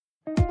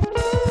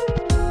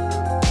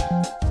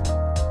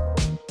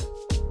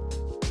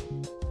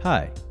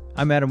Hi,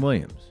 I'm Adam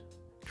Williams,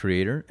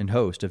 creator and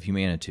host of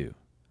Humanitou,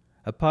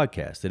 a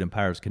podcast that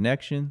empowers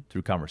connection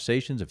through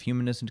conversations of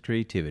humanness and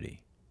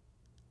creativity.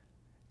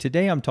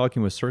 Today I'm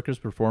talking with circus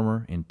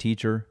performer and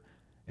teacher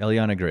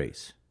Eliana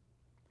Grace.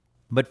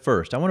 But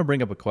first, I want to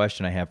bring up a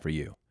question I have for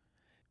you.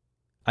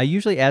 I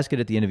usually ask it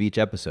at the end of each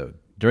episode,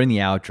 during the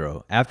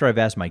outro, after I've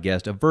asked my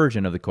guest a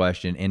version of the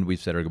question and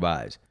we've said our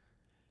goodbyes.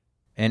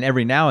 And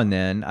every now and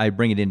then, I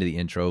bring it into the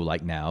intro,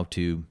 like now,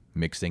 to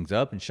mix things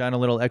up and shine a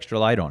little extra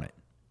light on it.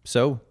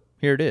 So,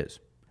 here it is.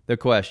 The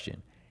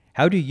question: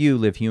 how do you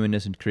live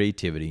humanness and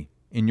creativity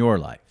in your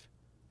life?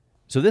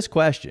 So this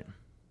question,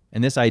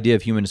 and this idea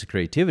of humanness and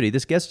creativity,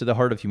 this gets to the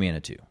heart of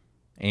Humanitou.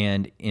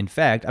 And in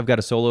fact, I've got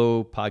a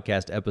solo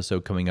podcast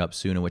episode coming up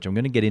soon in which I'm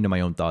going to get into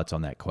my own thoughts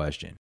on that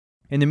question.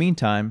 In the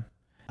meantime,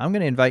 I'm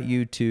going to invite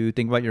you to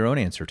think about your own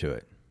answer to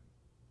it.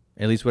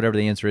 At least whatever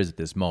the answer is at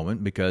this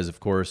moment, because of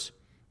course,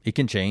 it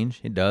can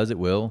change. It does. It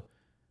will.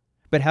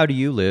 But how do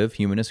you live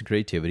humanness and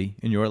creativity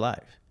in your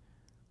life?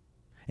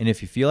 And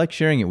if you feel like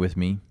sharing it with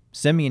me,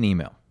 send me an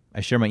email.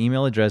 I share my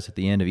email address at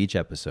the end of each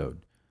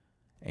episode.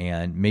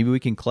 And maybe we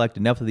can collect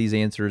enough of these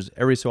answers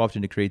every so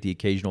often to create the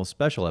occasional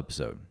special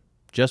episode,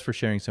 just for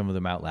sharing some of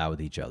them out loud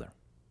with each other.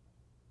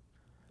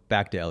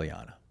 Back to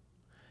Eliana.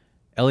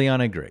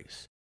 Eliana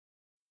Grace.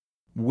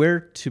 Where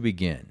to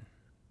begin?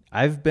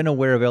 I've been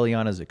aware of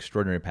Eliana's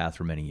extraordinary path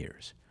for many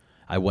years.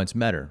 I once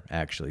met her,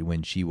 actually,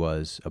 when she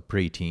was a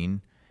preteen,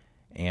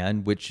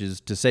 and which is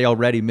to say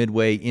already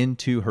midway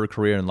into her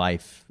career in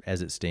life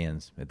as it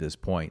stands at this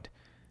point.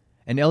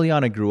 And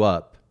Eliana grew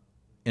up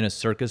in a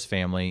circus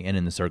family and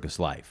in the circus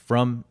life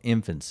from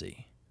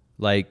infancy,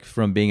 like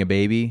from being a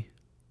baby,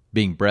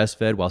 being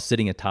breastfed while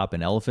sitting atop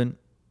an elephant,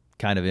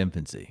 kind of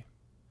infancy.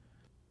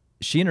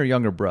 She and her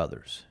younger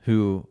brothers,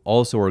 who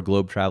also are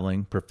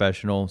globe-traveling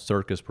professional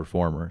circus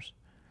performers,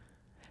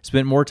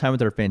 spent more time with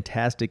their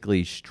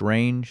fantastically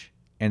strange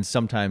and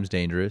sometimes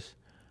dangerous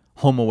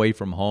home away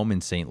from home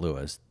in St.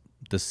 Louis,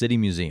 the City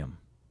Museum.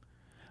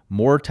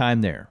 More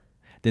time there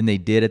than they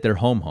did at their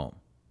home.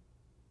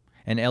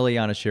 And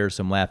Eliana shares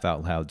some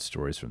laugh-out-loud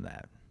stories from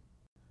that.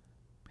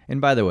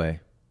 And by the way,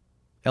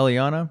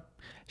 Eliana,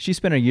 she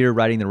spent a year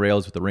riding the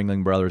rails with the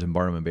Ringling Brothers and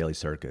Barnum and Bailey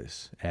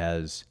Circus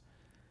as,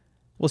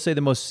 we'll say,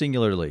 the most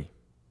singularly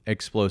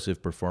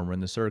explosive performer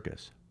in the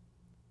circus.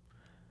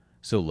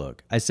 So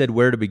look, I said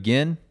where to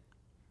begin.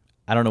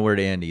 I don't know where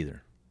to end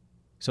either.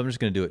 So I'm just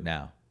going to do it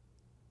now.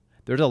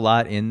 There's a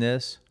lot in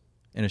this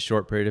in a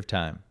short period of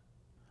time.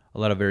 A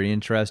lot of very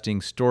interesting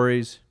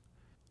stories,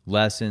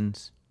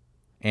 lessons,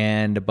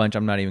 and a bunch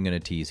I'm not even going to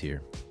tease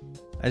here.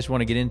 I just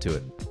want to get into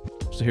it.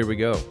 So here we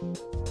go.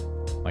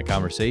 My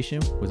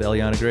conversation with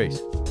Eliana Grace.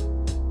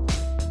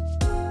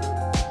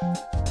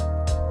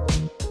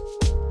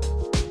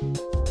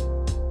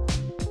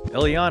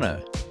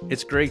 Eliana,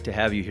 it's great to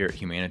have you here at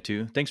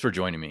Humanitou. Thanks for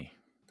joining me.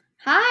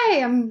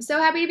 Hi, I'm so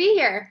happy to be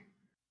here.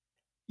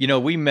 You know,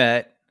 we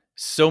met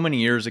so many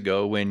years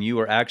ago when you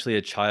were actually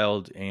a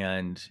child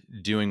and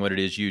doing what it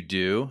is you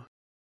do.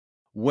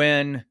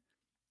 When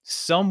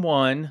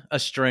someone, a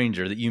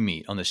stranger that you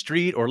meet on the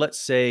street, or let's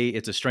say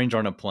it's a stranger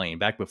on a plane,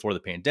 back before the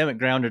pandemic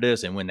grounded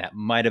us, and when that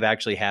might have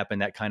actually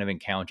happened, that kind of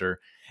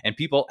encounter, and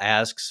people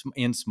ask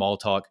in small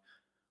talk,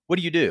 what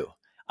do you do?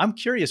 I'm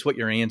curious what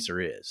your answer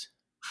is,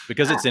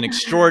 because it's an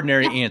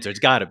extraordinary answer. It's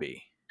got to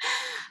be.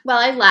 Well,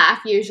 I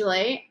laugh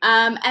usually,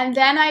 and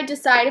then I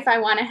decide if I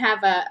want to have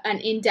an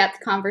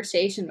in-depth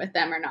conversation with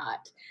them or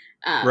not.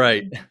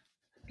 Right.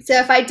 So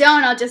if I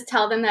don't, I'll just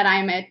tell them that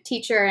I'm a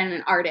teacher and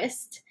an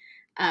artist.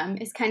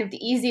 It's kind of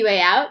the easy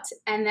way out.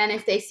 And then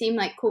if they seem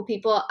like cool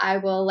people, I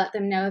will let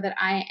them know that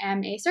I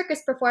am a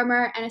circus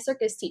performer and a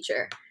circus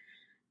teacher.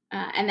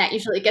 And that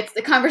usually gets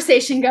the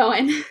conversation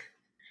going.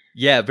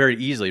 Yeah, very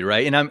easily,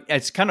 right? And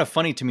it's kind of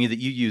funny to me that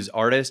you use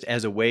artist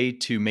as a way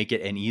to make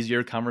it an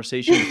easier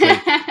conversation.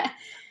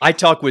 I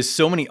talk with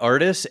so many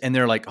artists and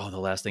they're like, oh, the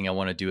last thing I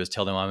want to do is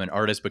tell them I'm an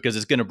artist because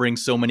it's going to bring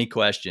so many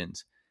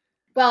questions.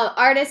 Well,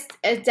 artist,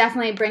 it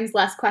definitely brings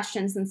less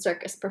questions than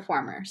circus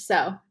performer.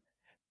 So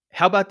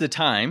how about the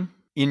time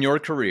in your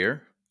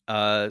career,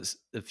 a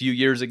few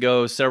years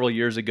ago, several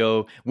years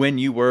ago, when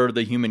you were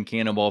the human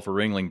cannonball for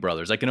Ringling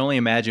Brothers? I can only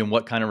imagine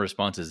what kind of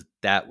responses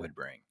that would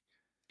bring.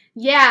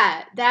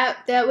 Yeah,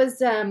 that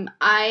was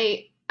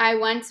I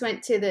once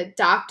went to the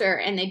doctor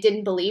and they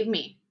didn't believe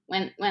me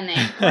when they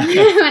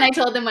when I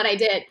told them what I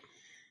did.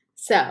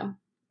 So,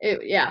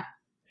 yeah.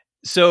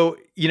 So,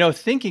 you know,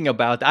 thinking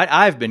about that,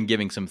 I've been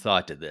giving some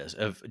thought to this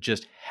of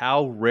just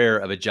how rare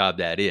of a job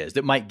that is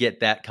that might get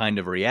that kind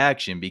of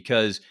reaction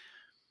because,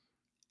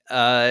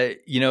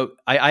 you know,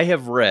 I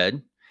have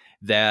read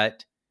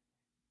that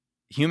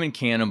human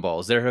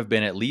cannonballs, there have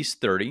been at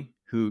least 30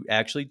 who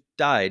actually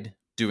died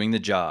doing the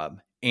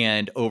job.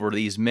 And over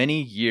these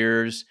many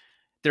years,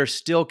 there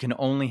still can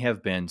only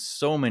have been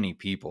so many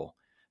people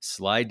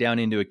slide down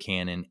into a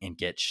cannon and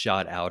get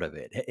shot out of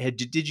it.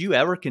 Did you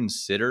ever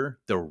consider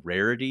the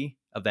rarity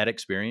of that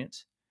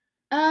experience?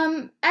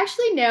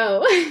 Actually,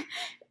 no.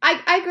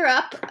 I grew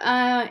up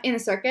in the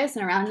circus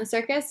and around the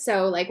circus.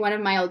 So, like, one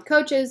of my old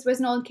coaches was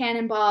an old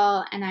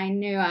cannonball, and I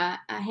knew a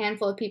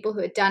handful of people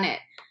who had done it.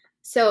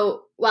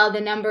 So, while the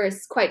number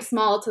is quite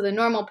small to the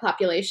normal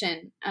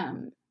population,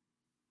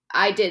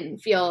 I didn't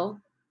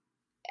feel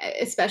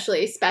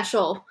especially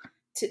special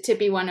to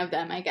be one of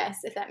them, I guess,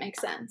 if that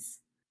makes sense.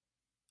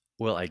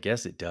 Well, I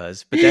guess it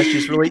does, but that's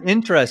just really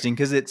interesting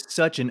because it's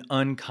such an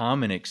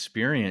uncommon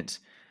experience.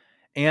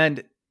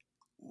 And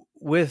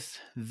with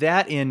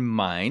that in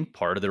mind,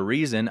 part of the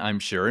reason, I'm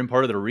sure, and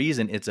part of the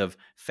reason it's of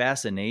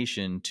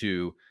fascination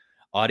to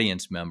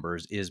audience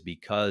members is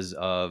because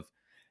of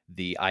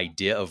the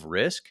idea of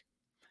risk.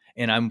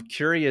 And I'm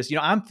curious,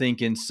 I'm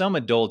thinking some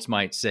adults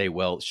might say,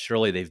 well,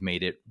 surely they've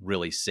made it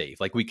really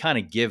safe. Like we kind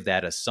of give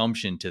that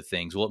assumption to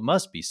things. Well, it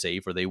must be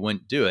safe or they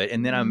wouldn't do it.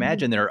 And then I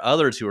imagine there are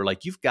others who are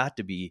like, you've got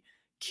to be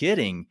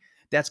kidding.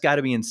 That's got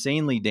to be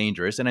insanely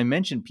dangerous. And I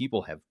mentioned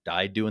people have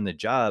died doing the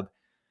job.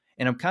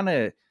 And I'm kind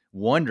of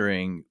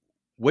wondering,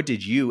 what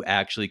did you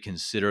actually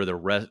consider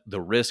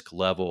the risk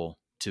level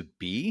to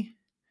be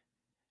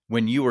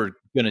when you were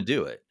going to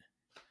do it?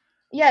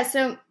 Yeah,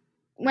 so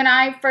when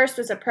I first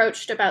was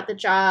approached about the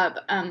job,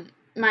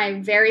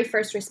 my very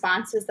first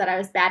response was that I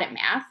was bad at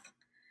math,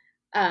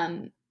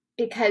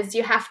 because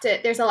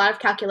there's a lot of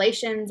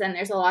calculations and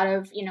there's a lot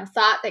of,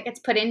 thought that gets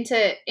put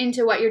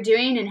into what you're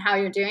doing and how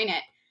you're doing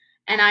it.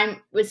 And I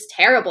was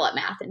terrible at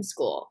math in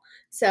school.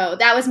 So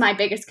that was my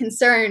biggest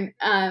concern.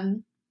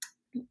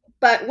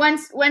 But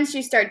once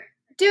you start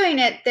doing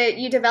it, that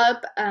you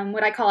develop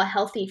what I call a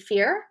healthy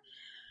fear.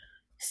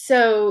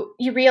 So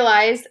you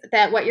realize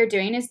that what you're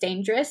doing is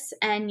dangerous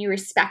and you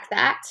respect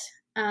that.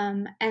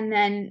 And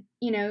then,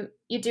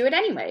 you do it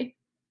anyway.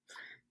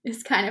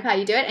 Is kind of how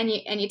you do it.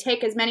 And you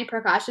take as many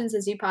precautions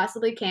as you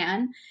possibly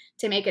can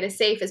to make it as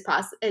safe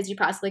as you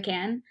possibly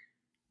can,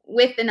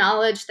 with the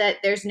knowledge that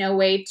there's no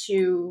way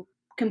to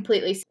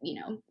completely,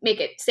 make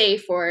it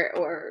safe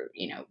or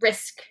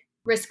risk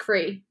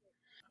free.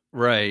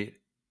 Right.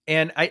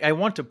 And I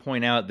want to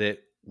point out that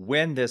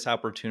when this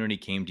opportunity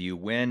came to you,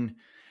 when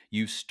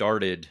you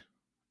started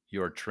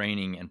your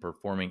training and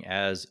performing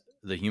as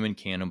the human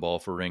cannonball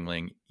for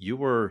Ringling, you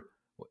were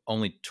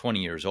only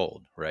 20 years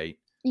old, right?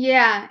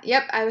 Yeah.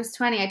 Yep. I was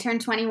 20. I turned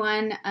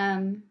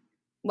 21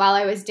 while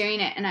I was doing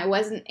it, and I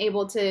wasn't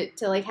able to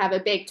like have a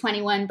big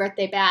 21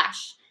 birthday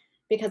bash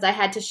because I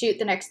had to shoot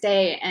the next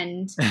day,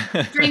 and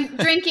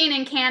drinking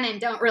and cannon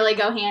don't really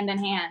go hand in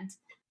hand.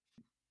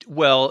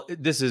 Well,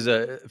 this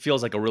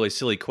feels like a really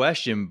silly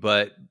question,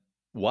 but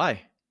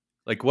why?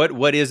 Like,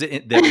 what is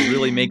it that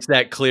really makes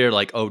that clear?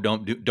 Like, oh,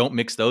 don't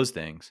mix those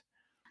things.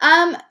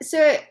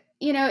 So,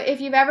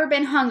 if you've ever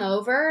been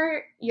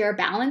hungover, your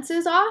balance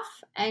is off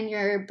and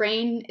your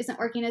brain isn't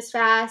working as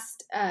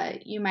fast.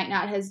 You might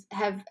not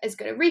have as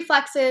good of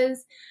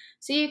reflexes.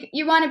 So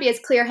you want to be as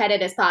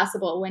clear-headed as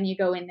possible when you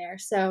go in there.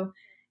 So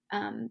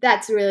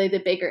that's really the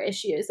bigger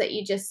issue, is that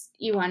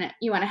you want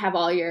to have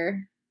all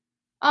your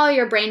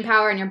brain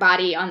power and your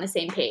body on the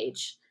same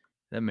page.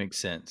 That makes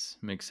sense.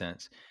 Makes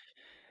sense.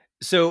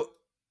 So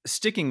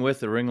sticking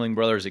with the Ringling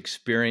Brothers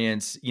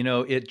experience,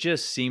 it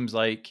just seems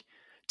like,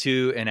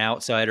 to an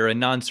outsider, a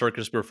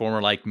non-circus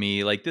performer like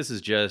me, like this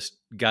has just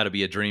got to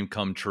be a dream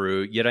come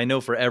true. Yet I know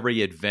for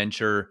every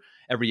adventure,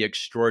 every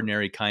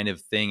extraordinary kind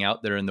of thing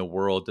out there in the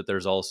world, that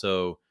there's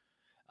also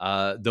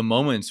the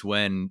moments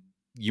when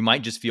you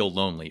might just feel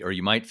lonely, or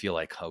you might feel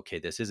like, okay,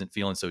 this isn't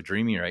feeling so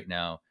dreamy right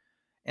now.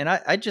 And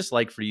I'd just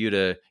like for you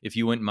to, if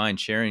you wouldn't mind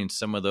sharing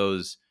some of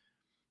those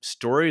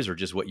stories, or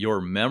just what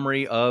your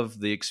memory of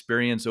the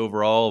experience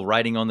overall,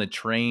 riding on the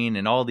train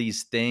and all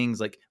these things,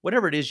 like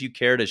whatever it is you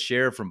care to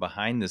share from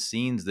behind the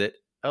scenes that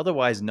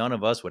otherwise none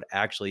of us would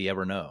actually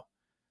ever know.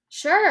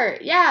 Sure.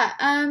 Yeah.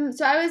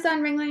 So I was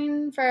on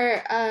Ringling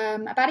for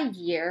about a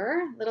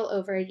year, a little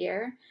over a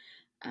year,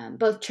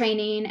 both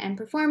training and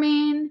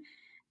performing.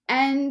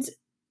 And,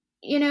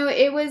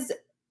 it was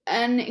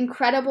an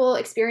incredible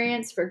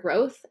experience for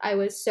growth. I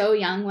was so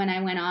young when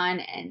I went on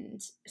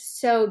and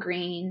so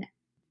green.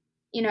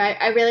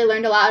 I really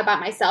learned a lot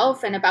about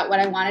myself and about what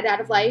I wanted out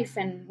of life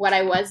and what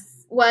I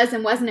was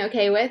and wasn't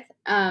okay with.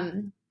 But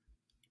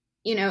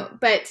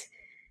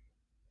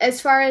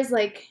as far as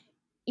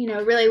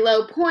really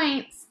low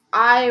points,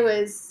 I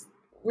was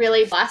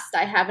really blessed.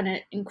 I have an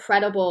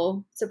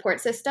incredible support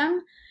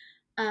system.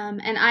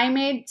 And I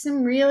made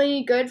some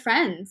really good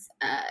friends.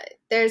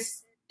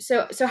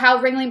 So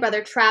how Ringling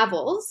Brother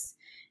travels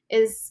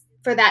is,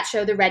 for that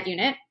show, the Red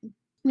Unit.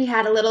 We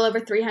had a little over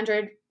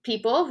 300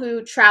 people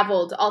who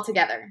traveled all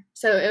together.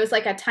 So it was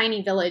like a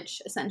tiny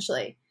village,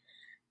 essentially.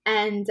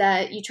 And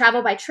you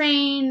travel by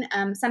train.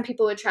 Some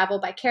people would travel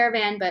by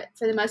caravan, but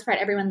for the most part,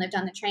 everyone lived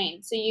on the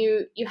train. So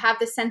you have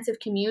this sense of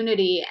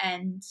community,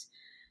 and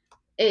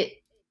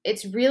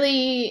it's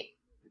really,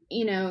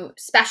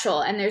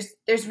 special. And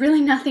there's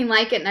really nothing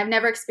like it. And I've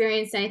never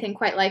experienced anything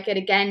quite like it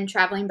again,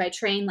 traveling by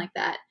train like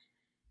that.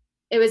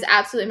 It was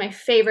absolutely my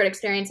favorite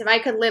experience. If I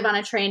could live on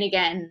a train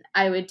again,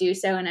 I would do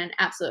so in an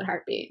absolute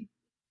heartbeat.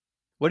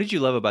 What did you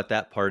love about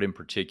that part in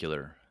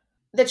particular?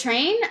 The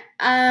train?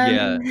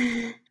 Yeah.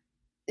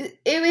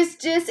 it was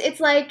just, it's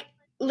like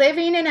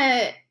living in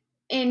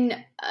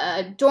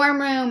a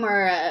dorm room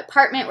or an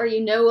apartment where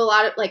you know a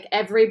lot of like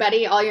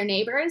everybody, all your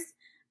neighbors.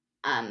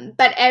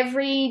 But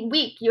every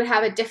week you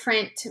have a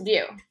different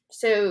view.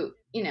 So,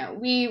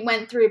 we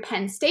went through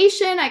Penn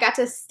Station. I got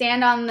to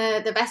stand on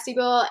the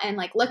vestibule and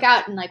like look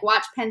out and like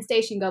watch Penn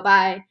Station go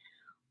by.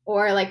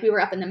 Or like we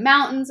were up in the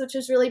mountains, which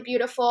was really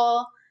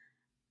beautiful.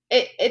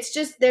 It's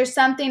just, there's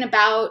something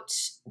about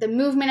the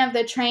movement of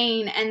the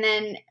train. And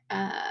then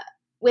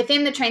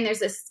within the train,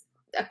 there's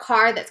a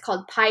car that's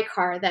called Pie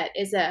Car that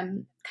is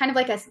kind of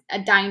like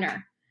a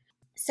diner.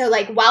 So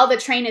like while the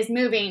train is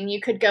moving,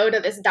 you could go to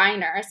this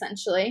diner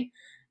essentially,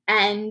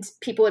 and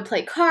people would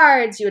play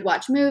cards, you would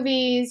watch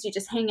movies, you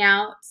just hang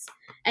out,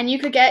 and you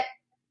could get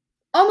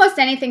almost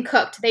anything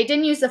cooked. They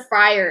didn't use the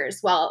fryers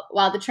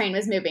while the train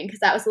was moving because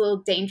that was a little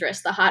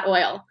dangerous, the hot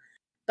oil.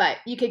 But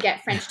you could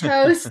get French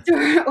toast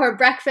or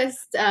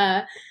breakfast,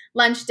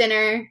 lunch,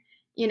 dinner,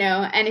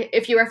 and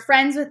if you were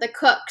friends with the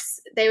cooks,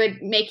 they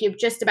would make you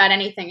just about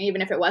anything,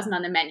 even if it wasn't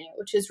on the menu,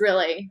 which is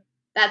really,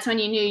 that's when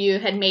you knew you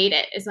had made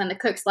it, is when the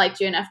cooks liked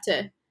you enough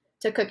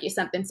to cook you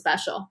something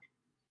special.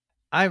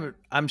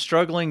 I'm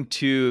struggling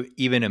to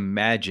even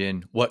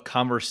imagine what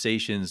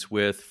conversations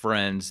with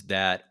friends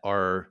that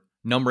are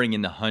numbering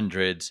in the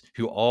hundreds,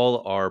 who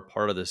all are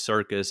part of the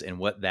circus, and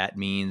what that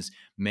means.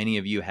 Many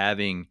of you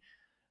having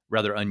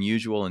rather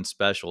unusual and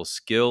special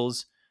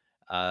skills,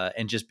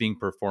 and just being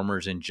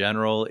performers in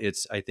general.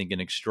 It's, I think, an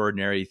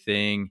extraordinary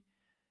thing.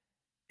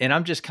 And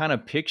I'm just kind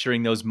of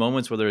picturing those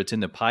moments, whether it's in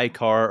the pie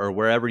car or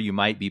wherever you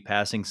might be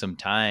passing some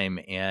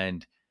time,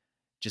 and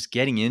just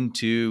getting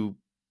into,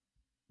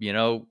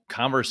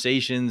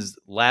 conversations,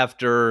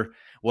 laughter,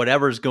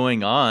 whatever's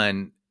going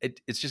on.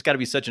 It's just got to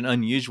be such an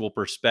unusual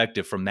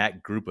perspective from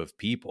that group of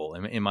people.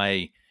 Am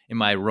I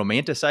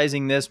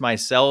romanticizing this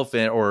myself,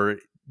 or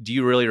do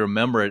you really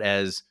remember it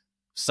as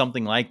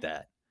something like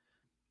that?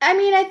 I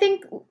mean, I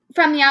think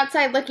from the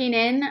outside looking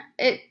in,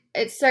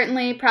 it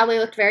certainly probably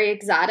looked very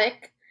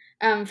exotic.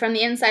 From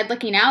the inside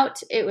looking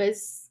out, it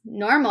was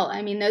normal.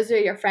 I mean, those are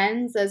your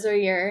friends. Those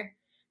are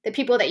the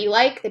people that you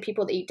like, the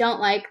people that you don't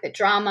like, the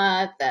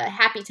drama, the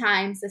happy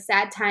times, the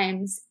sad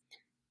times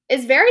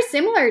is very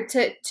similar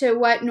to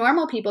what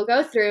normal people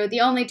go through.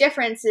 The only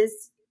difference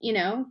is,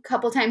 a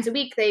couple times a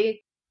week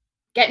they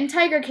get in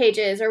tiger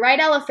cages or ride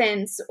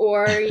elephants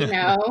or,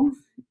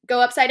 go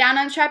upside down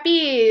on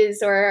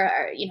trapeze or,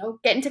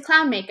 get into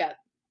clown makeup.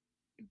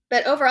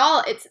 But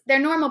overall, they're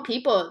normal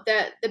people.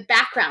 The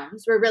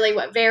backgrounds were really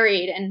what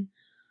varied, and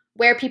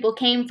where people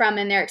came from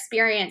and their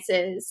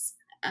experiences,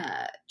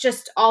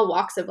 just all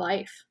walks of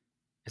life.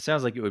 It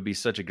sounds like it would be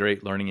such a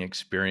great learning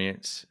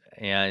experience.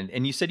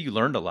 And you said you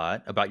learned a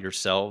lot about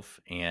yourself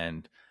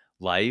and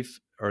life.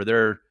 Are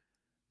there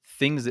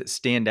things that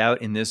stand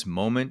out in this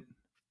moment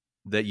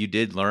that you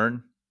did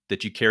learn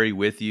that you carry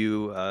with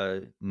you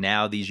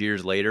now, these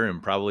years later,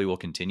 and probably will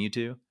continue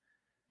to?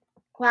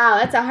 Wow,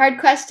 that's a hard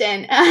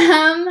question.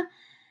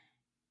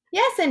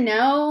 Yes and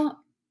no.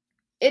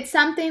 It's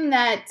something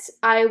that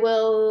I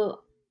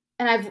will,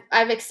 and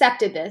I've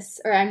accepted this,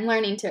 or I'm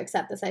learning to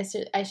accept this.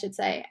 I should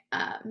say.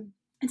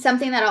 It's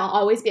something that will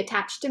always be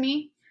attached to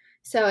me.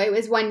 So it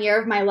was 1 year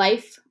of my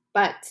life,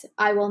 but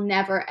I will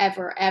never,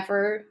 ever,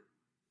 ever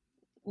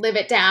live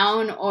it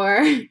down,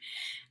 or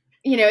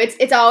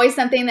it's always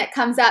something that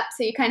comes up.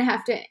 So you kind of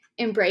have to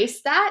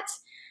embrace that.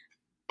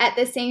 At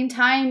the same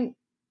time,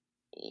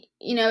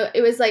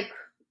 it was like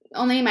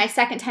only my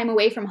second time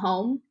away from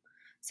home.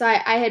 So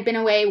I had been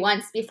away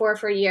once before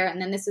for a year,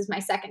 and then this was my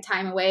second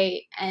time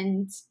away,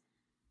 and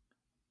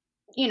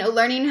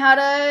learning how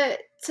to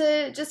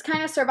just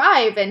kind of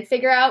survive and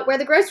figure out where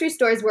the grocery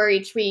stores were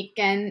each week,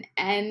 and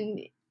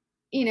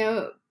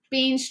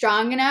being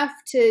strong enough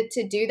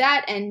to do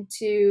that and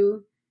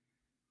to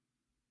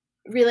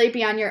really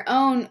be on your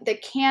own. The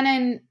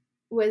canon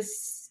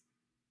was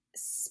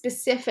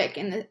specific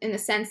in the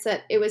sense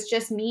that it was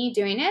just me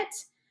doing it.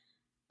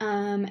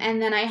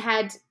 And then I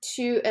had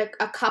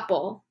a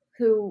couple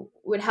who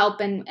would help,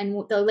 and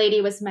the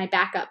lady was my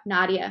backup,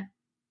 Nadia.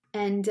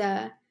 And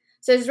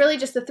so it was really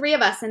just the three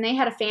of us, and they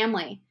had a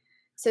family.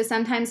 So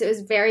sometimes it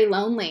was very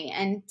lonely,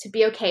 and to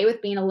be okay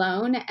with being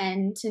alone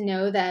and to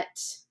know that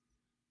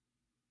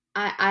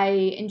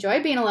I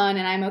enjoy being alone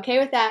and I'm okay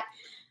with that.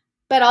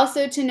 But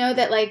also to know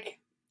that, like,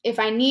 if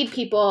I need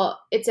people,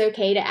 it's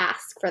okay to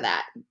ask for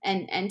that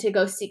and to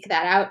go seek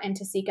that out and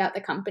to seek out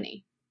the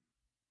company.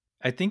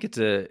 I think it's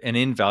an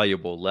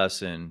invaluable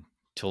lesson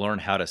to learn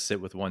how to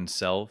sit with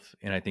oneself.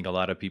 And I think a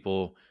lot of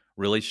people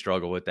really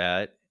struggle with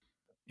that.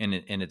 And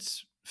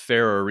it's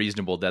fair or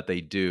reasonable that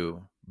they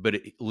do. But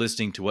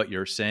listening to what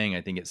you're saying,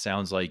 I think it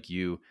sounds like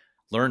you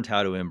learned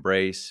how to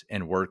embrace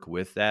and work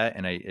with that.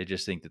 And I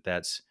just think that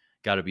that's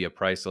got to be a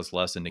priceless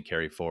lesson to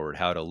carry forward,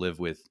 how to live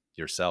with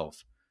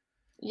yourself.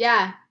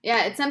 Yeah.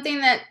 It's something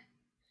that,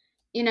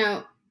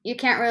 you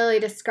can't really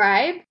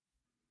describe.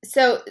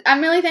 So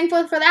I'm really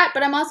thankful for that,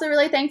 but I'm also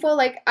really thankful,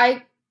 like,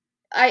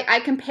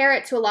 I compare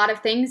it to a lot of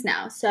things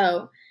now.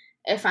 So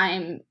if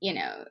I'm,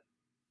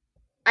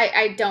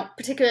 I don't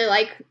particularly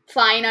like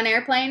flying on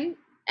airplane,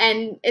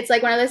 And it's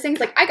like one of those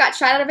things, like, I got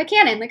shot out of a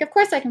cannon. Like, of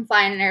course I can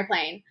fly in an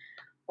airplane.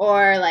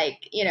 Or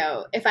like,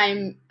 if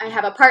I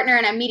have a partner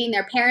and I'm meeting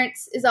their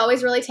parents is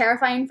always really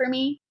terrifying for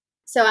me.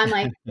 So I'm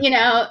like,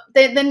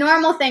 the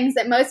normal things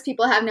that most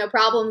people have no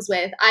problems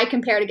with, I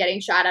compare to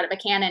getting shot out of a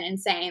cannon and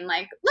saying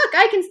like, look,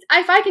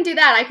 if I can do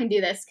that, I can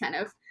do this kind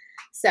of.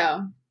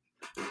 So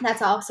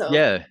that's also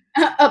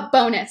a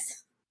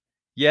bonus.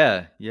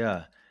 Yeah.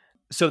 Yeah.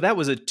 So that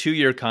was a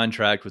 2-year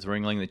contract with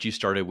Ringling that you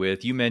started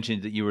with. You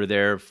mentioned that you were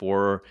there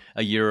for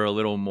a year, a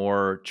little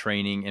more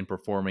training and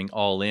performing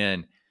all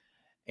in.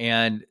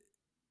 And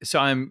so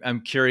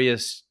I'm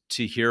curious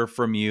to hear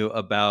from you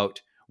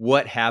about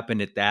what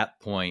happened at that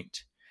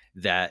point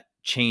that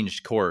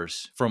changed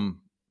course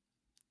from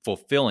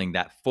fulfilling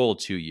that full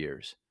 2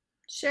 years.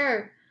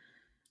 Sure.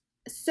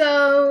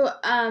 So,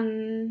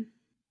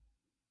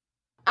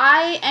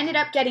 I ended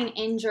up getting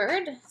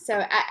injured.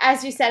 So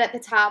as you said at the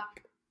top,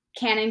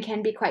 cannon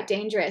can be quite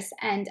dangerous.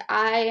 And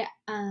I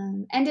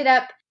ended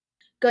up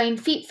going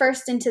feet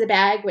first into the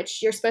bag,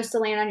 which you're supposed to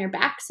land on your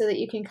back so that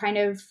you can kind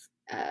of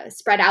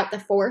spread out the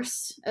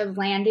force of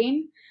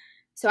landing.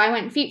 So I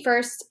went feet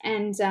first,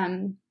 and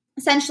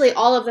essentially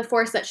all of the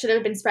force that should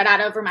have been spread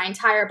out over my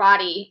entire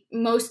body,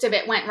 most of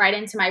it went right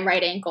into my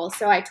right ankle.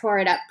 So I tore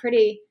it up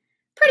pretty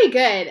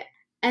good.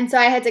 And so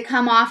I had to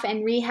come off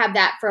and rehab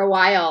that for a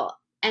while.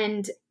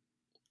 And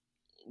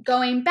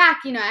going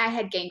back, I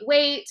had gained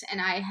weight, and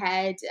I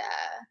had,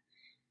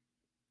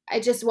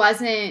 I just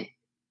wasn't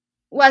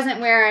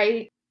where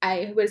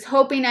I was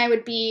hoping I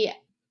would be.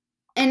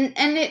 And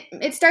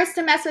it starts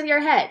to mess with your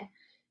head,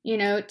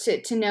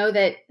 to know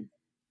that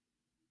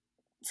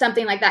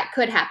something like that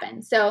could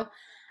happen. So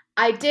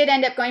I did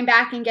end up going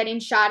back and getting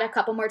shot a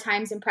couple more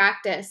times in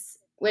practice,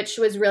 which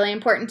was really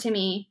important to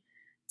me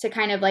to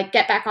kind of like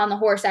get back on the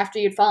horse after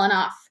you'd fallen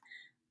off.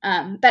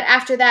 But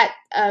after that,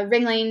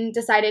 Ringling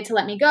decided to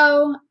let me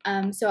go.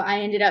 So I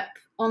ended up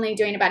only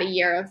doing about a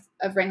year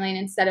of Ringling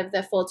instead of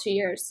the full 2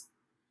 years.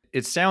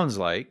 It sounds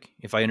like,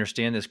 if I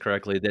understand this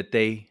correctly, that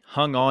they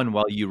hung on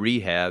while you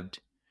rehabbed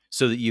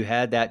so that you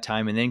had that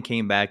time and then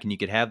came back and you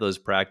could have those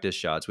practice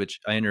shots, which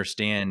I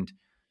understand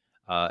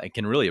and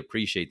can really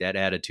appreciate that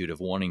attitude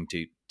of wanting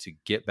to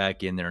get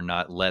back in there and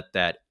not let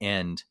that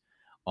end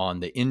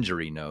on the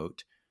injury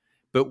note.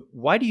 But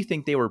why do you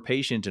think they were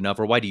patient enough,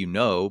 or why do you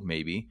know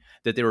maybe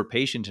that they were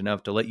patient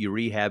enough to let you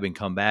rehab and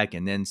come back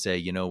and then say,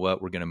 you know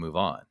what, we're going to move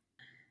on?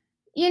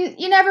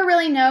 You never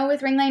really know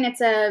with Ringling.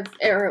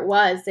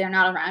 They're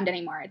not around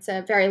anymore. It's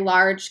a very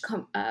large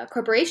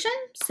corporation.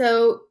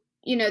 So,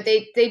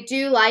 they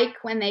do like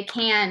when they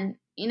can,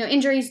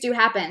 injuries do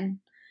happen.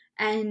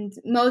 And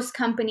most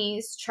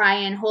companies try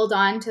and hold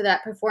on to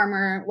that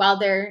performer while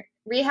they're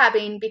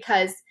rehabbing,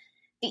 because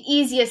the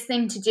easiest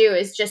thing to do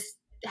is just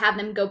have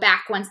them go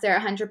back once they're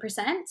 100%.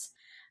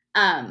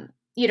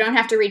 You don't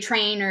have to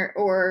retrain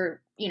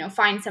or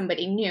find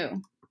somebody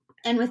new.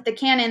 And with the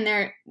cannon,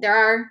 there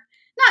are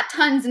not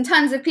tons and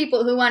tons of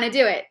people who want to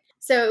do it.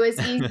 So it was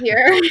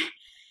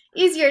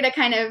easier to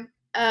kind of,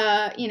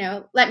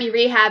 let me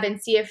rehab and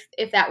see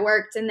if that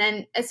worked. And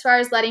then as far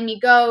as letting me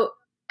go,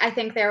 I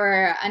think there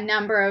were a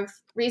number of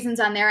reasons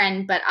on their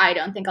end, but I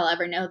don't think I'll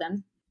ever know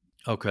them.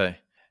 Okay.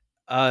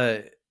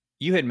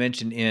 You had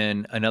mentioned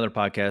in another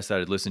podcast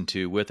that I'd listened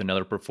to with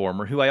another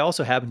performer who I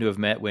also happened to have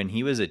met when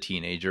he was a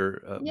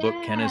teenager, Book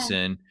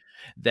Kennison,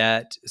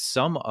 that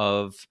some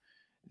of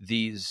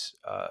these,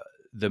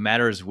 the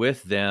matters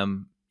with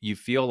them, you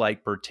feel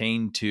like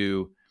pertain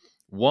to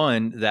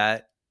one,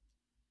 that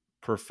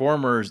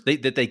performers,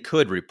 that they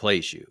could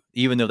replace you,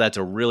 even though that's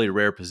a really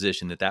rare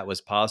position that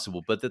was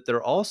possible, but that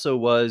there also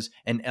was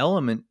an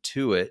element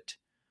to it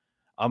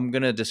I'm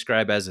going to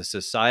describe as a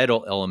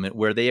societal element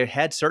where they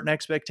had certain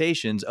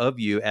expectations of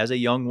you as a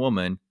young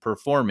woman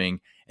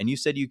performing. And you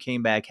said you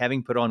came back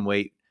having put on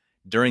weight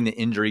during the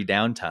injury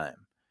downtime.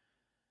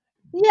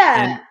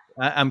 Yeah.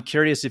 And I'm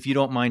curious if you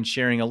don't mind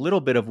sharing a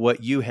little bit of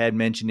what you had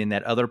mentioned in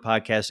that other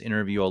podcast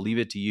interview. I'll leave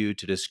it to you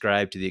to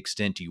describe to the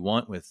extent you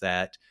want with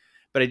that.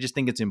 But I just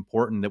think it's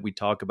important that we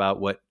talk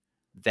about what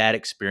that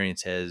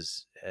experience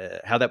has,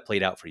 how that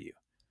played out for you.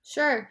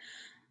 Sure.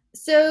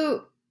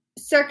 So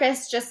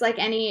circus, just like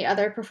any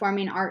other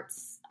performing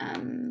arts,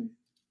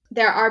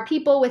 there are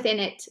people within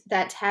it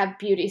that have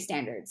beauty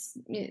standards,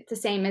 the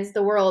same as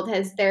the world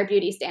has their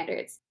beauty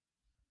standards.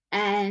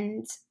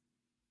 And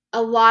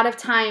a lot of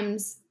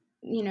times,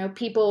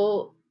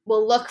 people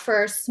will look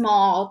for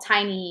small,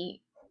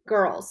 tiny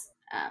girls.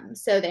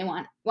 So they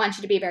want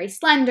you to be very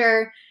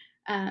slender,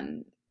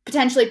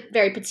 potentially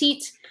very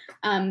petite,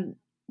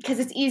 because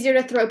it's easier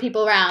to throw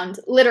people around,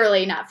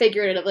 literally, not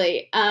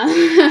figuratively,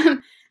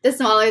 the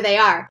smaller they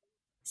are.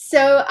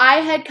 So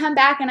I had come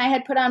back and I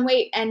had put on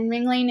weight, and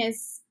Ringling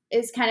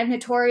is kind of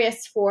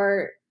notorious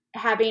for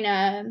having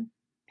a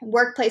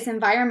workplace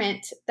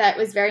environment that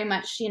was very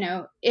much,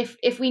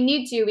 if we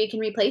need you, we can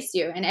replace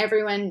you. And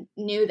everyone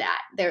knew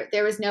that.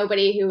 There was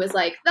nobody who was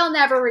like, they'll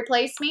never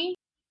replace me,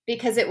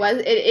 because it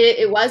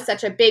was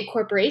such a big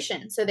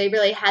corporation. So they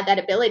really had that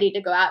ability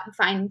to go out and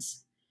find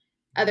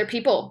other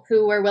people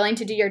who were willing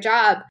to do your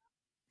job.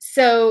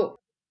 So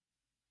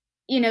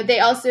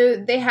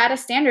they had a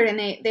standard, and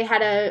they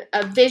had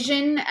a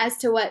vision as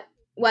to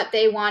what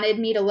they wanted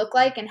me to look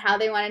like and how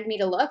they wanted me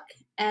to look.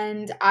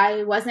 And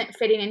I wasn't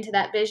fitting into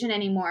that vision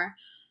anymore,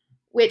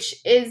 which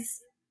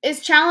is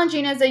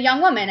challenging as a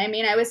young woman. I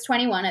mean, I was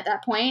 21 at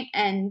that point,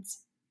 and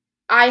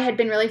I had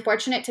been really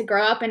fortunate to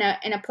grow up in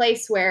a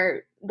place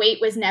where weight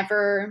was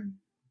never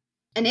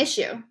an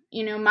issue.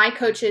 My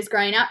coaches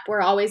growing up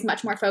were always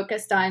much more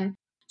focused on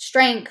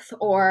strength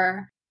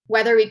or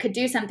whether we could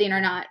do something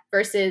or not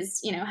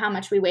versus, how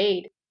much we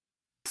weighed.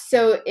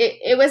 So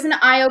it was an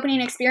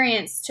eye-opening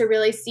experience to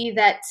really see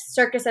that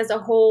circus as a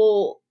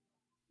whole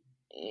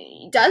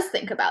does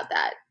think about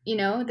that,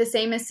 the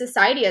same as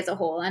society as a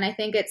whole. And I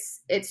think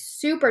it's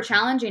super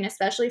challenging,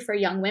 especially for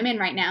young women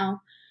right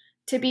now,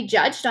 to be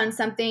judged on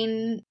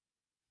something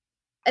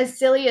as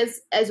silly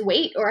as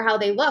weight or how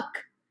they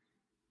look.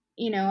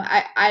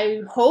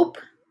 I hope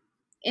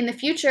in the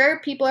future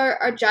people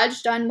are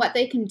judged on what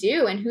they can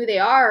do and who they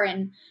are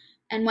and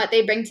what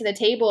they bring to the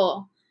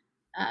table,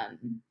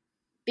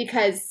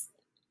 because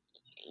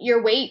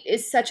your weight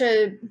is such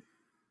a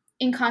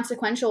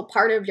inconsequential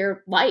part of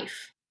your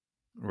life.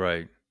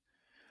 Right.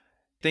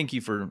 Thank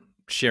you for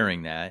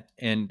sharing that.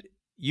 And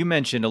you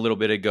mentioned a little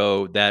bit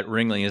ago that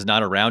Ringling is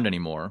not around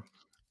anymore.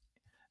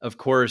 Of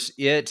course,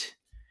 it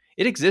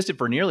existed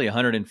for nearly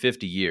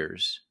 150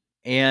 years.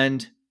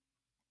 And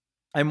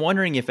I'm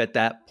wondering if at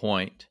that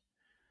point,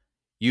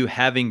 you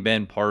having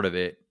been part of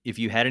it, if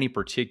you had any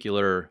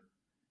particular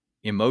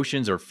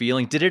emotions or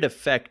feelings, did it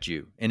affect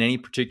you in any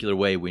particular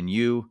way when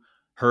you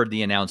heard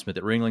the announcement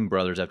that Ringling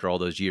Brothers, after all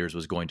those years,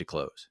 was going to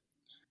close?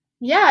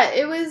 Yeah,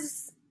 it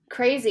was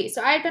crazy.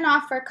 So I had been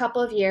off for a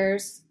couple of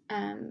years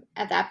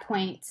at that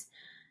point.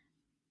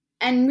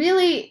 And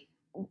really,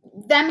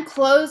 them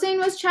closing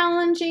was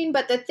challenging.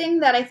 But the thing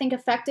that I think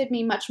affected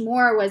me much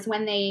more was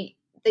when the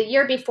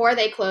year before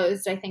they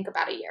closed, I think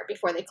about a year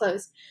before they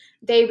closed,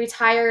 they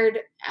retired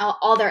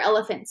all their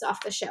elephants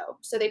off the show.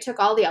 So they took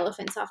all the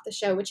elephants off the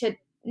show, which had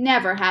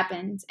never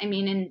happened. I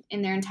mean,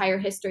 in their entire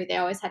history, they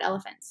always had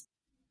elephants.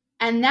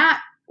 And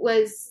that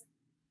was,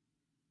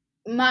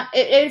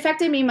 it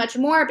affected me much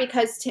more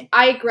because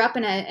I grew up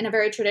in a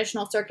very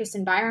traditional circus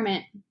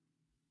environment,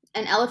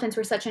 and elephants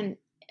were such an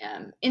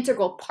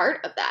integral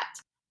part of that.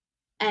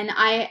 And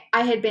I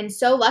had been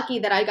so lucky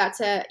that I got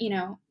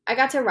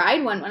to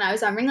ride one when I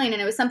was on Ringling,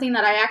 and it was something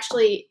that I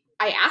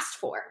asked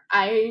for.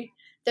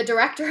 The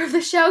director of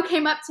the show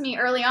came up to me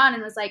early on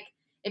and was like,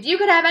 "If you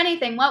could have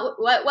anything,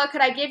 what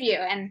could I give you?"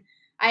 And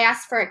I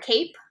asked for a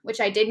cape, which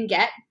I didn't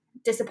get,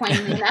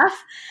 disappointingly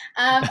enough,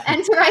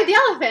 and to ride the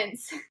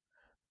elephants.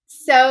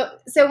 So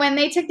when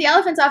they took the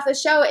elephants off the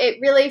show, it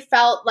really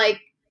felt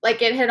like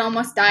it had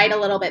almost died a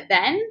little bit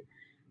then.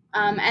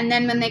 And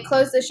then when they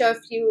closed the show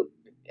a few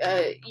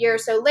year or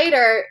so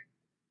later,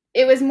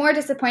 it was more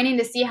disappointing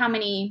to see how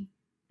many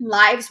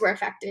lives were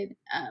affected.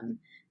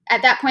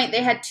 At that point,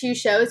 they had 2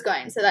 shows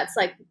going, so that's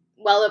like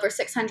well over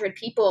 600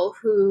 people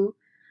who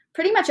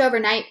pretty much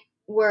overnight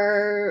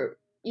were,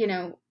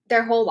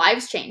 their whole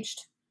lives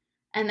changed.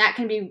 And that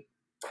can be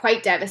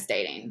quite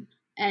devastating.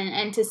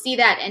 And to see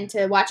that and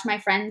to watch my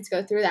friends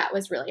go through that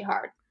was really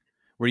hard.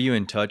 Were you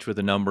in touch with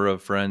a number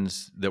of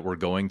friends that were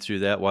going through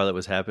that while it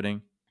was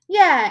happening?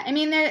 Yeah, I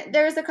mean,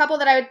 there was a couple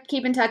that I would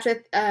keep in touch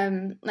with,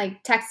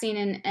 like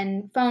texting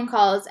and phone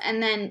calls,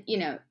 and then,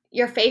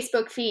 your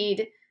Facebook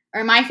feed,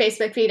 or my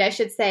Facebook feed, I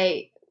should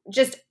say,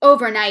 just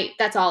overnight,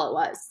 that's all it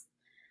was.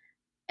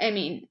 I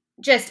mean,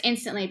 just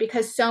instantly,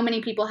 because so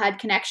many people had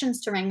connections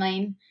to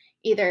Ringling,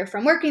 either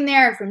from working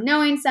there, or from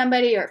knowing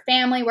somebody, or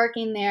family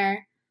working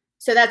there.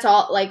 So that's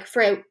all, like,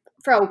 for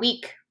a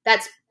week,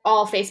 that's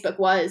all Facebook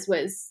was,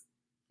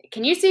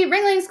 can you see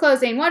Ringling's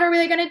closing? What are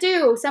we going to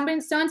do?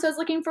 So-and-so's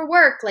looking for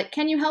work. Like,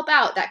 can you help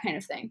out? That kind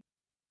of thing.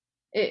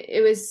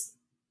 It was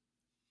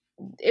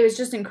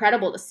just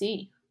incredible to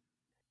see.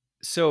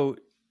 So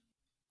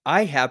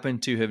I happen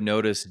to have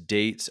noticed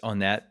dates on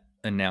that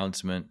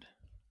announcement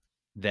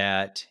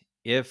that,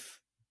 if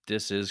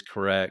this is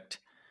correct,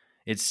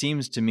 it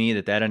seems to me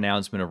that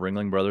announcement of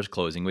Ringling Brothers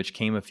closing, which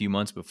came a few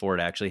months before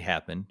it actually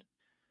happened,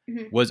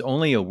 was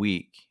only a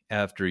week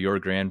after your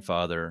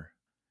grandfather,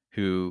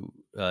 who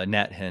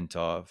Nat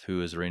Hentoff,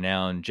 who is a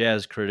renowned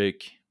jazz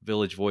critic,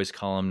 Village Voice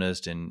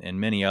columnist, and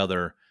many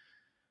other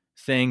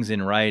things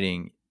in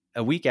writing,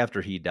 a week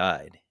after he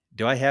died.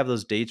 Do I have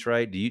those dates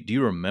right? Do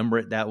you remember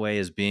it that way,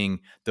 as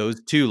being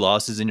those 2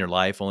 losses in your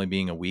life only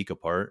being a week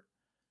apart?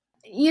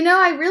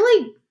 I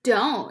really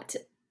don't.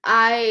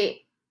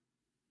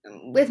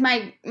 With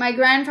my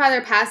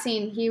grandfather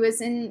passing, he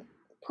was in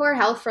poor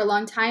health for a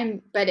long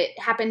time, but it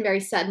happened very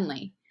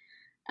suddenly.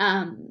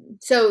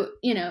 So,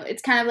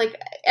 it's kind of like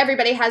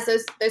everybody has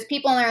those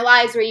people in their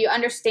lives where you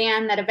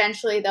understand that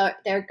eventually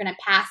they're going to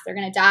pass, they're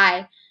going to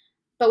die.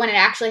 But when it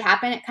actually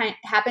happens,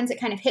 it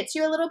kind of hits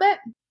you a little bit.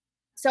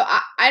 So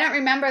I don't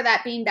remember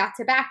that being back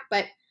to back,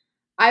 but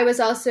I was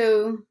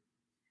also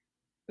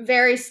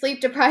very sleep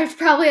deprived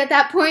probably at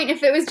that point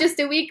if it was just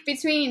a week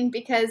between,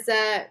 because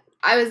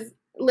I was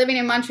living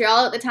in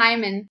Montreal at the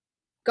time, and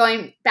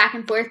going back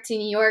and forth to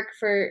New York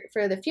for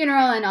the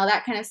funeral and all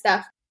that kind of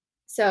stuff.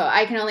 So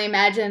I can only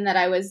imagine that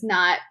I was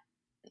not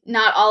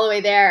all the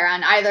way there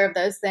on either of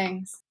those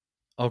things.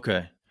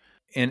 Okay.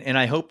 And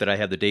I hope that I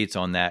have the dates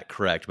on that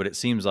correct, but it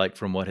seems like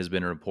from what has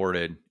been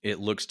reported, it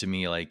looks to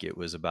me like it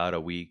was about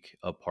a week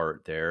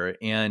apart there.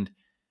 And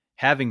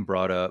having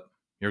brought up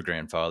your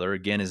grandfather,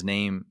 again, his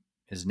name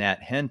is Nat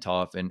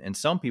Hentoff, and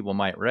some people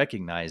might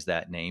recognize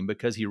that name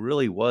because he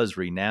really was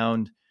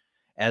renowned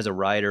as a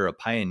writer, a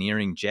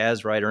pioneering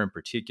jazz writer in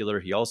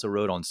particular. He also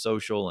wrote on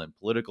social and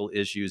political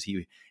issues.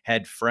 He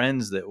had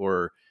friends that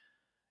were,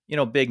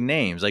 big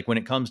names. Like when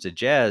it comes to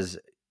jazz,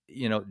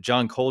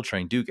 John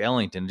Coltrane, Duke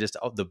Ellington, just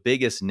the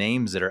biggest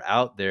names that are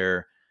out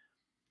there.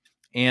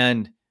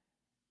 And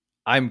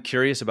I'm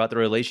curious about the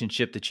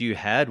relationship that you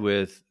had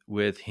with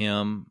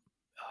him,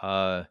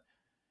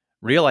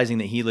 realizing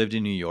that he lived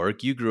in New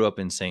York. You grew up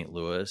in St.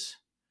 Louis.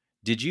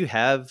 Did you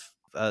have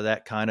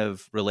that kind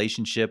of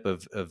relationship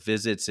of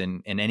visits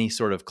and any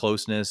sort of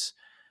closeness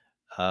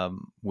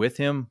with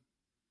him?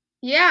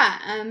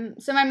 Yeah.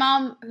 So my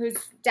mom, whose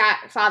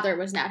father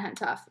was Nat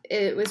Hentoff,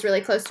 it was really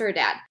close to her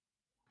dad.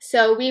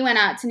 So we went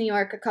out to New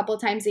York a couple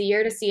times a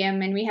year to see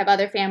him, and we have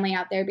other family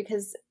out there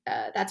because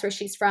that's where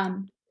she's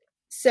from.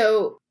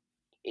 So,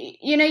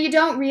 you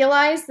don't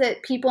realize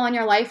that people in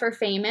your life are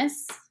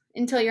famous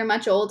until you're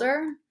much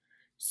older.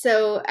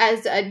 So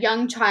as a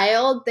young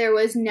child, there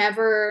was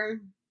never,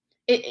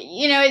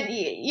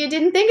 you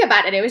didn't think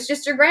about it. It was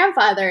just your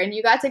grandfather, and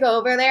you got to go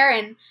over there,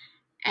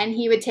 and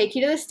he would take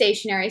you to the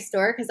stationery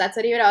store because that's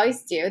what he would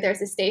always do.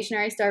 There's a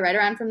stationery store right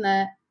around from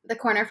the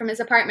corner from his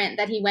apartment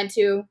that he went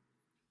to.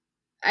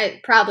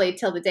 Probably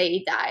till the day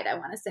he died, I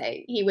want to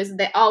say. He was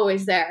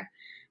always there.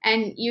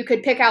 And you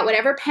could pick out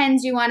whatever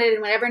pens you wanted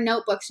and whatever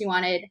notebooks you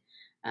wanted,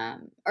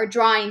 or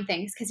drawing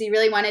things, because he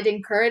really wanted to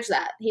encourage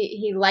that.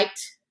 He liked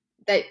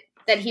that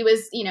he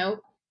was,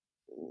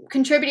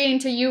 contributing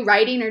to you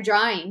writing or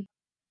drawing.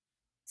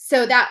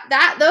 So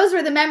those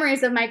were the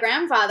memories of my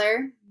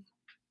grandfather.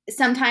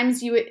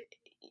 Sometimes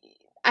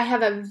I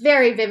have a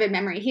very vivid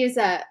memory. He is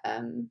a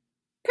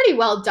pretty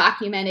well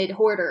documented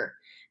hoarder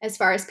as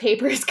far as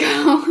papers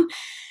go.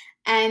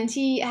 And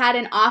he had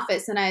an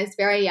office when I was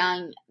very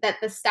young that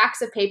the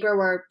stacks of paper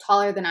were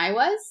taller than I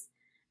was.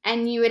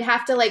 And you would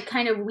have to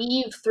kind of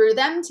weave through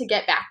them to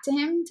get back to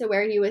him, to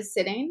where he was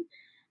sitting.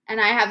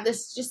 And I have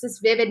this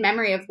vivid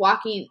memory of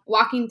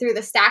walking through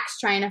the stacks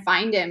trying to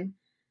find him.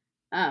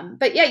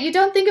 But yeah, you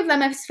don't think of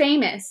them as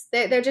famous.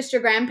 They're just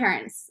your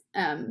grandparents.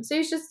 So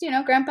he's just,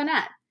 Grandpa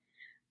Nat.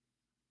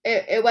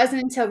 It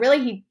wasn't until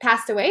really he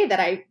passed away that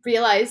I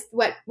realized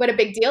what a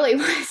big deal he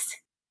was.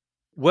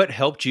 What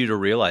helped you to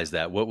realize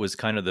that? What was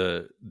kind of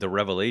the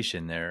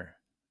revelation there?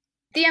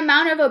 The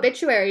amount of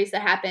obituaries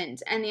that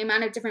happened and the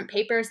amount of different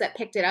papers that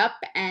picked it up.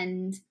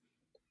 And,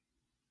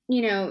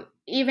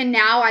 even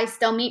now I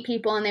still meet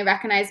people and they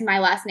recognize my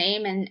last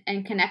name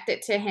and connect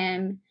it to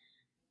him.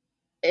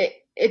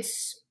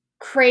 It's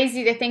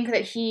crazy to think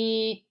that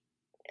he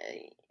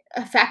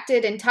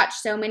affected and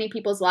touched so many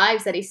people's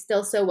lives, that he's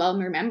still so well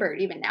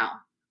remembered even now.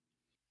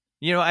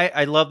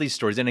 I love these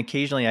stories, and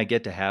occasionally I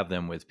get to have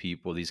them with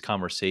people, these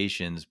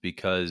conversations,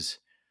 because,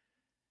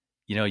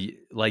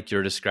 like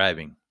you're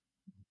describing,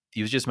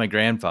 he was just my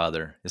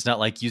grandfather. It's not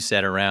like you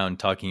sat around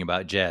talking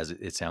about jazz,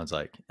 it sounds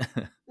like.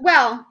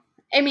 Well,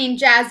 I mean,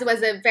 jazz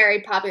was a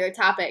very popular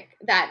topic,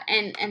 that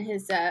and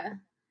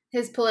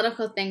his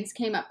political things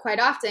came up quite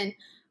often.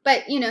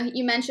 But,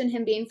 you mentioned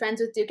him being friends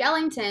with Duke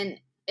Ellington.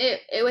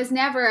 It was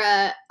never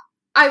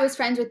I was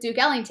friends with Duke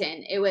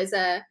Ellington. It was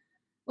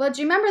well,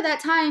 do you remember that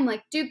time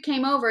Duke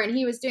came over and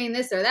he was doing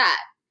this or that?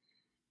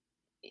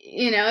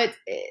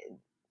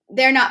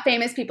 They're not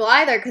famous people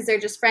either, because they're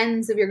just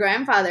friends of your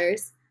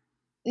grandfather's.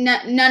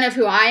 None of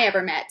who I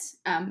ever met.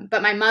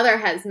 But my mother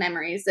has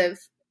memories of,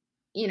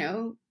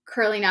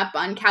 curling up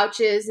on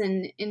couches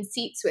and in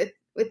seats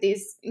with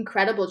these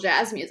incredible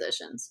jazz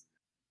musicians.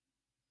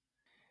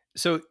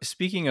 So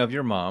speaking of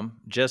your mom,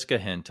 Jessica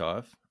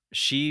Hentoff,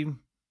 she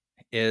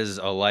is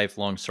a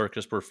lifelong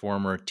circus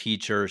performer,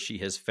 teacher. She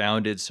has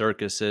founded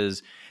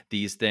circuses,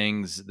 these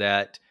things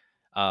that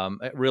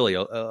really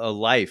a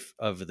life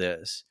of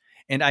this.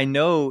 And I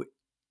know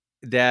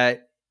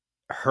that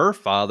her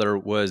father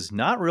was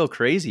not real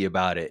crazy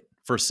about it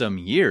for some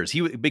years.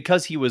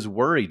 Because he was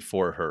worried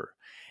for her.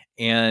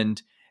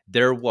 And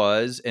there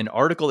was an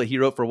article that he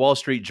wrote for Wall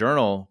Street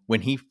Journal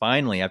when he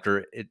finally,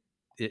 after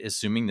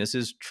assuming this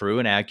is true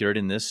and accurate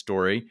in this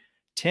story,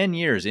 10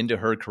 years into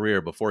her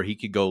career before he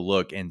could go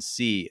look and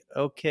see,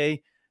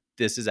 okay,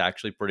 this is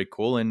actually pretty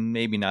cool and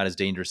maybe not as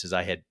dangerous as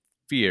I had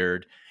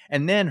feared.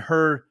 And then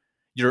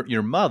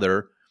your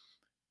mother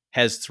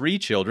has 3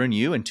 children,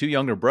 you and 2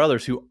 younger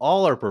brothers who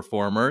all are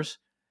performers.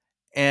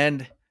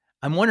 And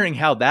I'm wondering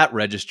how that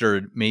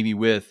registered maybe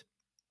with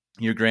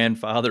your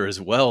grandfather as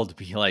well, to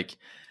be like,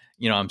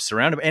 I'm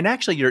surrounded. And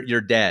actually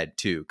your dad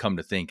too, come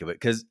to think of it,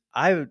 because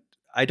I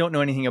don't know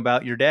anything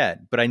about your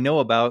dad, but I know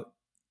about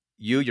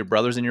you, your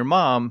brothers, and your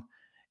mom.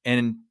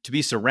 And to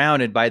be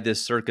surrounded by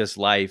this circus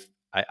life,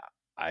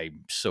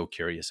 I'm so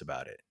curious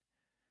about it.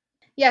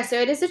 Yeah, so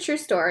it is a true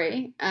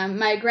story.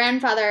 My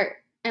grandfather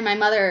and my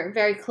mother are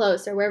very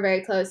close, or were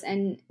very close,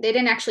 and they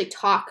didn't actually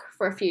talk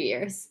for a few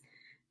years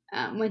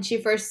when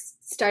she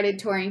first started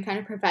touring kind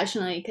of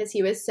professionally, because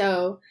he was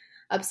so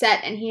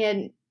upset, and he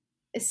had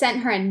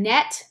sent her a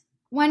net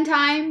one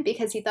time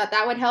because he thought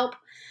that would help,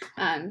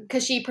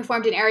 because she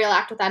performed an aerial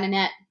act without a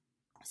net.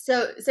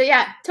 So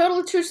yeah,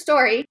 total true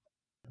story.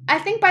 I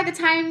think by the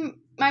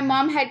time my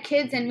mom had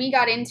kids and we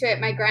got into it,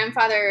 my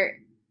grandfather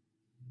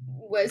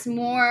was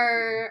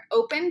more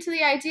open to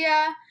the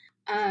idea.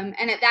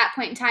 And at that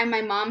point in time,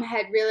 my mom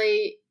had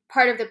really,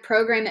 part of the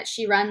program that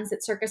she runs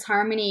at Circus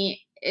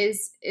Harmony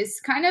is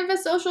kind of a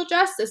social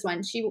justice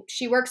one.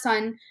 She works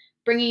on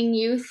bringing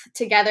youth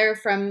together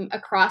from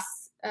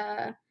across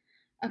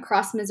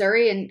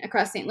Missouri and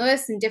across St.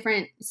 Louis and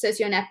different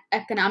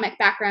socioeconomic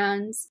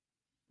backgrounds.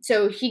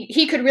 So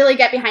he could really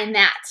get behind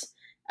that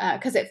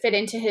because it fit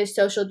into his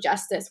social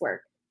justice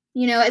work.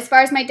 As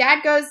far as my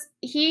dad goes,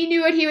 he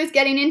knew what he was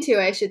getting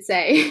into, I should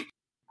say.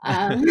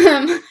 Um,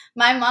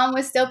 my mom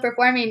was still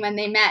performing when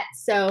they met.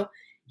 So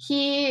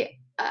he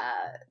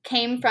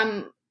came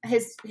from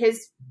his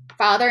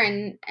father,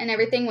 and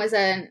everything was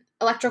an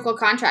electrical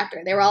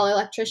contractor. They were all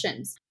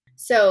electricians.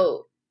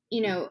 So,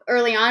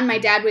 early on, my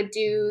dad would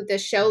do the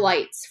show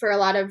lights for a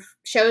lot of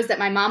shows that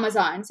my mom was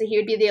on. So he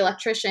would be the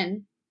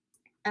electrician.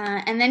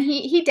 And then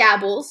he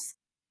dabbles.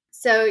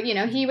 So,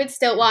 he would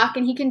stilt walk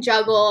and he can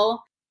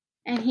juggle.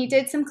 And he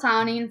did some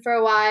clowning for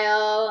a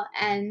while.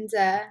 And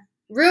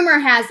rumor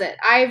has it,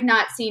 I've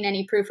not seen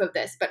any proof of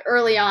this, but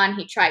early on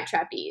he tried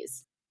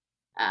trapeze.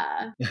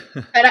 But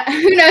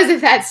who knows if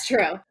that's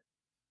true.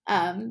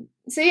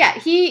 So yeah,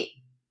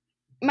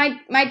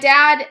 my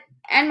dad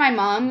and my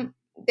mom,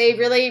 they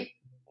really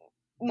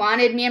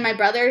wanted me and my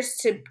brothers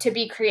to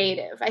be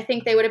creative. I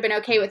think they would have been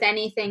okay with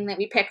anything that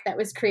we picked that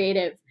was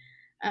creative.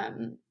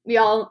 We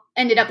all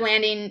ended up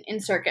landing in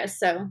circus,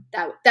 so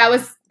that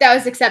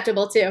was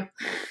acceptable too.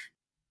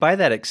 By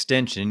that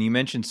extension, you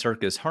mentioned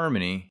Circus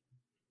Harmony,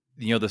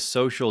 the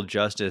social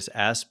justice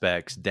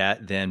aspects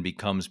that then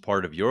becomes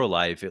part of your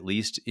life, at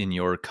least in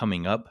your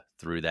coming up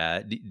through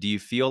that. Do you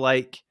feel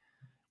like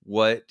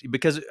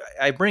because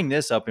I bring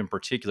this up in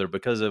particular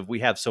because we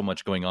have so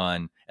much going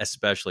on,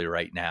 especially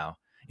right now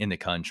in the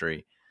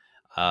country,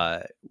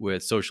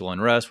 with social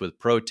unrest, with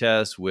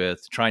protests,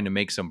 with trying to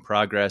make some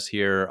progress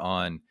here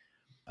on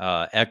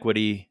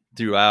equity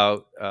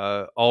throughout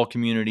all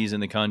communities in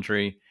the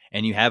country.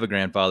 And you have a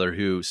grandfather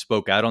who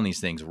spoke out on these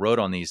things, wrote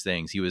on these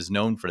things. He was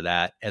known for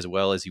that as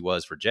well as he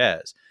was for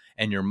jazz.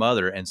 And your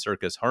mother and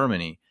Circus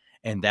Harmony.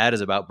 And that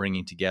is about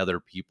bringing together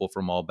people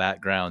from all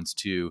backgrounds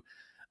to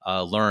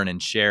learn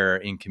and share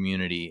in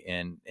community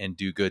and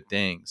do good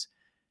things.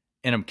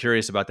 And I'm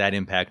curious about that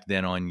impact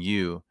then on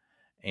you,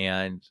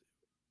 and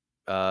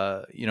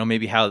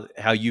maybe how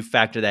you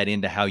factor that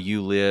into how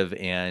you live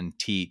and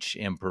teach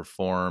and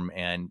perform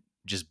and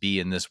just be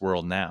in this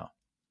world now.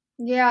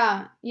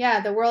 Yeah,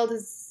 the world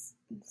is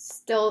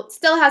still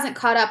hasn't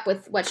caught up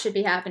with what should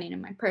be happening,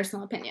 in my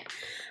personal opinion.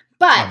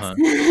 But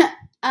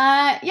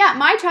yeah,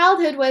 my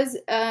childhood was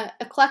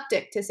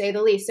eclectic, to say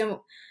the least.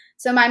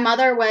 So my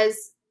mother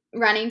was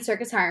running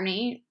Circus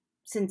Harmony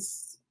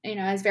since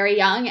I was very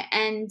young,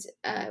 and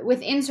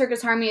within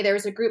Circus Harmony there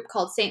was a group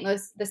called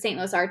the St.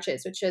 Louis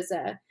Arches, which is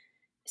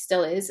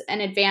still is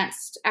an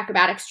advanced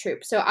acrobatics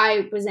troupe. So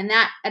I was in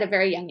that at a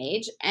very young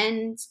age,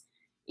 and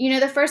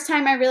the first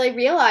time I really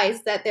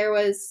realized that there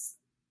was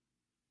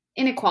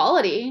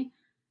inequality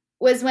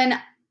was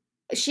when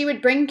she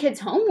would bring kids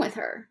home with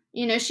her.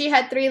 She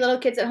had 3 little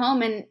kids at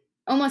home, and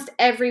almost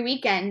every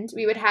weekend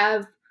we would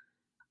have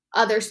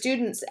other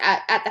students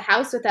at the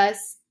house with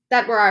us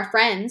that were our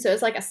friends. So it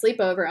was like a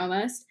sleepover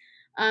almost,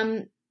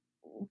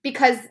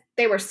 because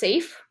they were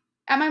safe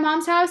at my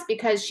mom's house,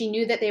 because she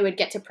knew that they would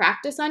get to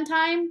practice on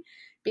time,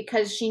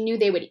 because she knew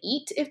they would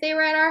eat if they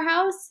were at our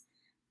house.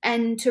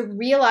 And to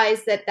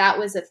realize that that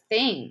was a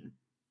thing,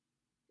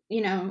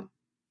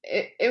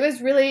 it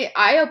was really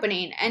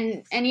eye-opening.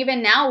 And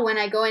even now when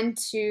I go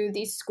into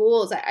these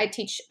schools, I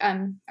teach,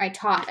 I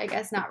taught, I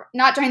guess,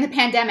 not during the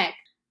pandemic,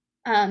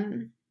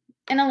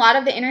 in a lot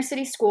of the inner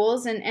city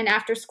schools and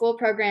after school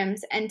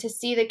programs, and to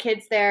see the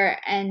kids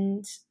there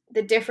and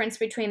the difference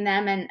between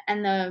them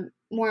and the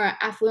more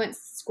affluent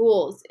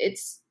schools,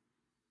 it's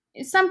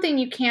something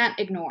you can't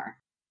ignore.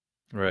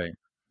 Right.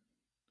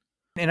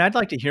 And I'd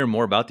like to hear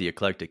more about the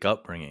eclectic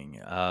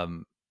upbringing.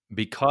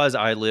 Because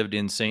I lived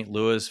in St.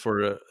 Louis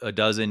for a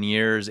dozen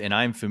years, and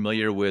I'm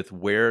familiar with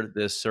where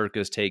this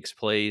circus takes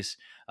place,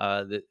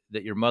 that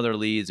your mother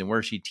leads and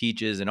where she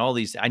teaches and all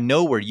these. I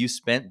know where you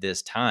spent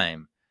this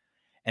time,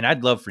 and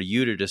I'd love for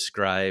you to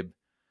describe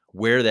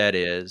where that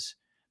is,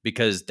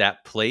 because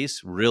that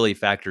place really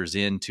factors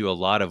into a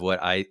lot of what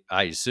I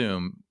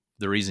assume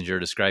the reasons you're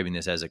describing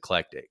this as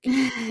eclectic.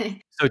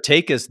 So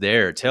take us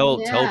there. Tell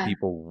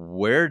people,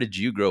 where did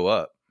you grow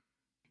up?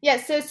 Yeah,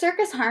 so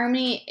Circus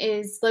Harmony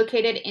is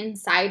located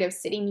inside of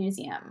City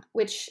Museum,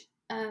 which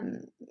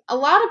a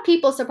lot of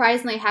people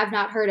surprisingly have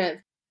not heard of.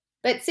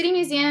 But City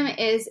Museum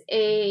is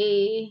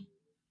a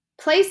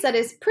place that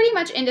is pretty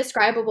much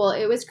indescribable.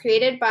 It was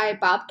created by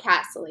Bob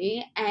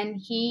Castley, and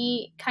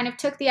he kind of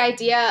took the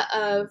idea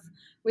of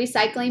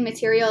recycling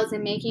materials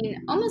and making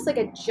almost like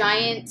a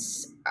giant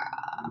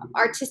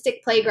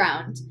artistic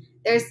playground.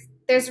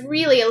 There's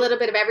really a little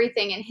bit of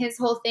everything, and his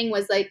whole thing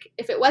was like,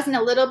 if it wasn't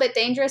a little bit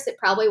dangerous, it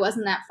probably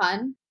wasn't that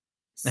fun.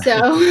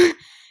 So,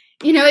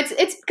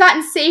 it's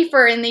gotten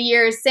safer in the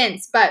years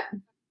since, but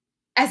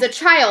as a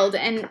child,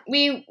 and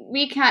we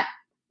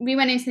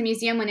went into the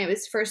museum when it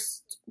was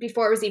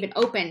before it was even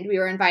opened. We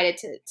were invited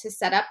to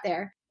set up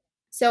there.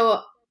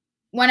 So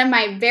one of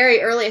my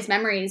very earliest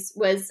memories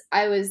was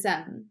I was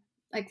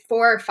like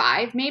 4 or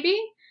 5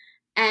 maybe,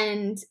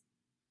 and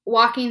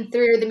walking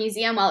through the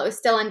museum while it was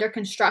still under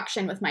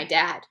construction with my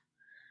dad,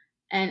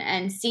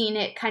 and seeing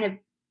it kind of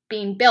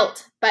being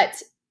built.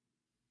 But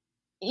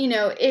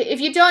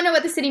if you don't know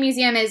what the City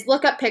Museum is,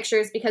 look up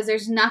pictures, because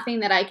there's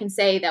nothing that I can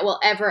say that will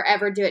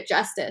ever do it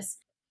justice.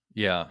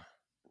 Yeah.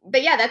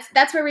 But yeah,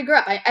 that's where we grew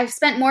up. I've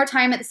spent more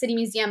time at the City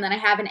Museum than I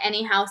have in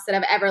any house that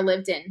I've ever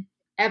lived in,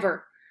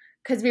 ever,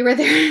 because we were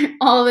there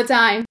all the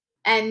time.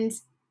 And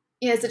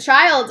as a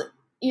child,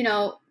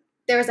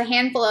 there was a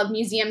handful of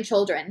museum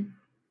children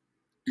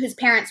whose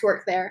parents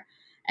worked there,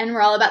 and we're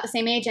all about the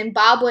same age. And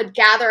Bob would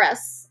gather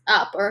us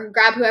up, or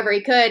grab whoever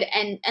he could,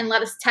 and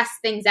let us test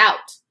things out.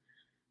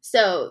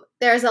 So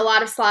there's a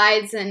lot of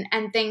slides and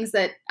things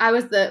that I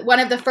was one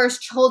of the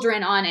first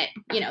children on it.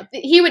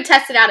 He would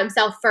test it out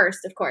himself first,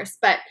 of course,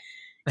 but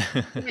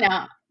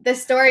the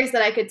stories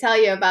that I could tell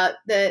you about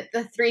the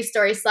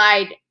 3-story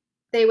slide,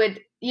 they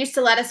used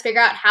to let us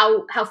figure out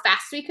how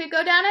fast we could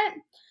go down it.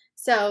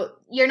 So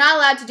you're not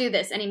allowed to do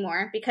this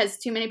anymore because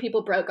too many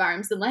people broke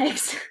arms and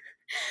legs.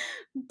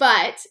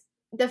 But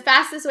the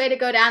fastest way to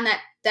go down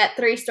that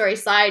 3-story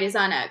slide is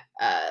on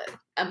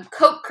a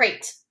Coke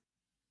crate.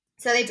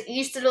 So they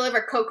used to deliver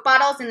Coke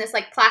bottles in this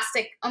like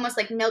plastic, almost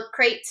like milk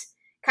crate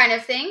kind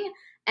of thing.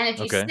 And if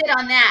you sit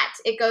on that,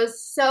 it goes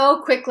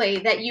so quickly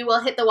that you will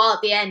hit the wall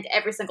at the end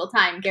every single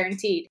time,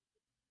 guaranteed.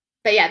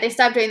 But yeah, they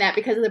stopped doing that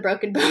because of the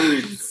broken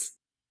bones.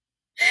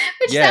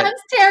 Which sounds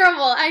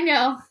terrible, I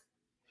know.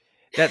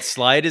 That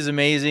slide is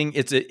amazing.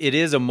 It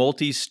is a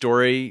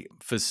multi-story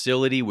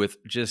facility with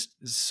just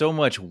so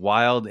much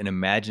wild and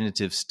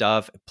imaginative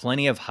stuff,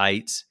 plenty of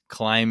heights,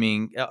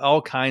 climbing,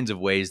 all kinds of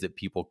ways that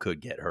people could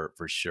get hurt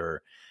for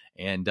sure.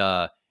 And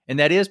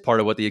that is part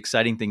of what the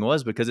exciting thing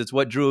was, because it's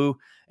what drew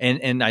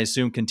and I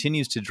assume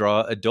continues to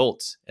draw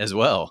adults as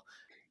well.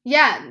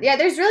 Yeah,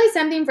 there's really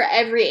something for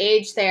every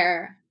age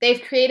there.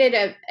 They've created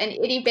an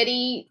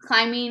itty-bitty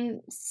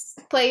climbing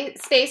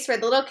space for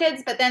the little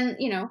kids, but then,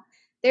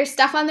 there's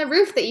stuff on the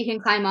roof that you can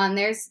climb on.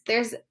 There's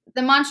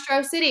the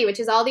Monstrosity, which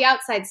is all the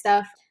outside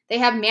stuff. They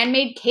have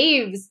man-made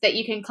caves that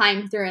you can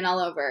climb through and all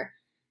over.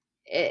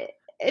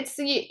 It's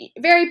a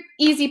very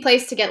easy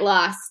place to get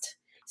lost.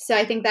 So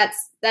I think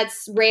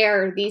that's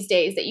rare these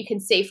days, that you can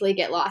safely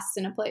get lost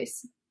in a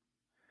place.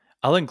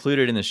 I'll include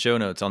it in the show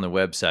notes on the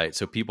website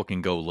so people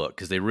can go look,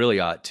 because they really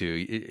ought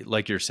to.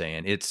 Like you're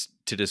saying, it's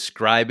to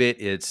describe it,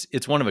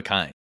 it's one of a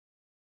kind.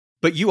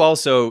 But you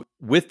also,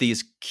 with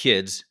these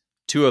kids,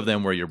 2 of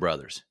them were your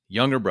brothers,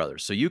 younger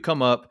brothers. So you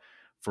come up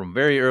from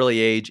very early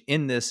age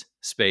in this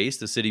space,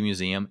 the City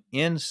Museum,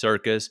 in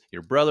Circus.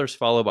 Your brothers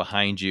follow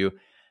behind you.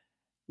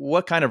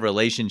 What kind of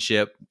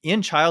relationship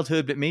in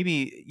childhood, but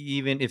maybe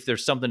even if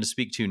there's something to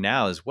speak to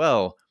now as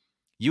well,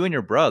 you and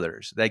your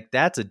brothers, like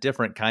that's a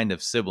different kind of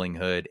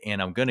siblinghood,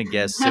 and I'm going to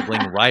guess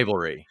sibling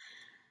rivalry.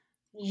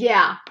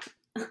 Yeah,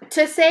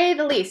 to say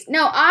the least.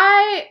 No,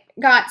 I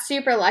got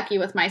super lucky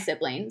with my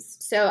siblings.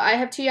 So I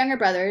have 2 younger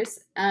brothers,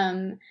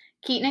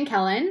 Keaton and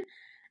Kellen,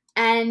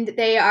 and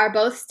they are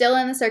both still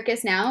in the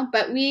circus now,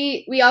 but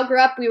we all grew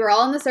up, we were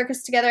all in the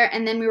circus together,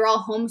 and then we were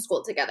all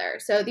homeschooled together.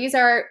 So these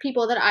are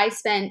people that I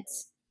spent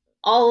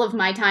all of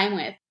my time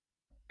with.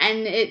 And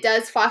it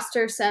does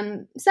foster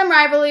some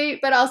rivalry,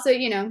 but also,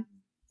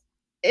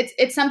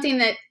 it's something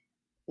that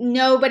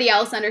nobody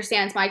else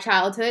understands my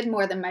childhood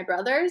more than my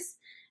brothers.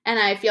 And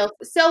I feel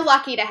so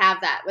lucky to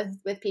have that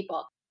with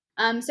people.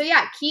 So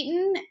yeah,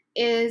 Keaton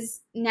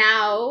is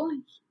now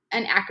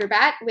an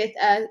acrobat with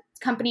a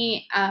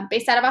company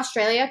based out of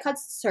Australia called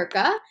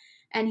Circa,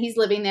 and he's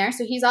living there.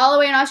 So he's all the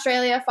way in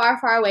Australia, far,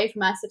 far away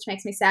from us, which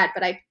makes me sad,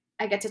 but I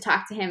get to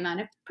talk to him on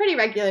a pretty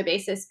regular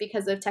basis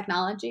because of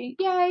technology.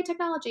 Yay,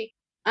 technology.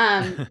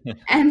 And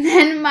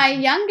then my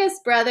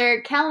youngest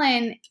brother,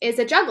 Kellen, is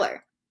a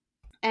juggler,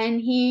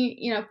 and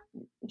he,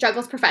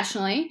 juggles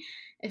professionally,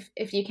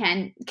 if you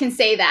can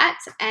say that.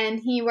 And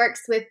he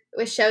works with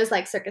shows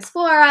like Circus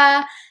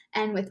Flora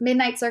and with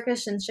Midnight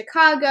Circus in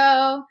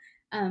Chicago.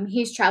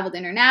 He's traveled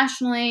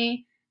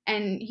internationally,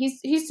 and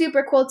he's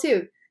super cool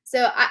too.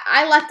 So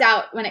I lucked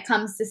out when it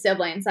comes to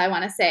siblings, I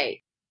want to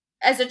say.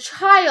 As a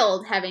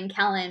child, having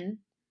Kellen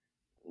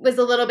was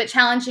a little bit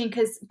challenging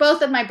because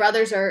both of my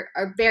brothers are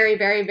very,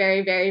 very,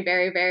 very, very,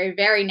 very, very,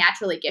 very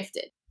naturally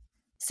gifted.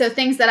 So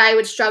things that I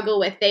would struggle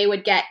with, they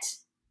would get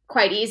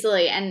quite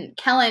easily. And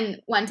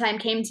Kellen one time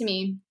came to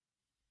me,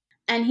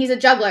 and he's a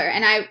juggler,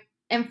 and I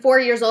am 4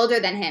 years older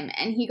than him.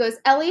 And he goes,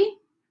 "Ellie,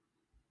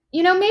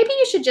 maybe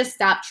you should just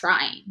stop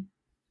trying,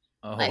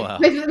 Oh, like wow.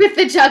 with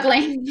the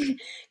juggling,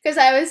 because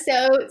I was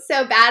so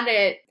bad at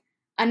it.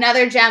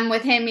 Another gem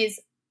with him is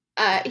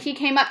he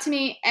came up to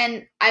me,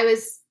 and I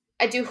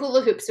do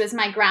hula hoops was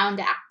my ground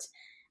act,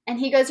 and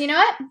he goes, you know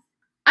what?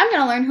 I'm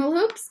gonna learn hula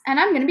hoops, and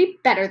I'm gonna be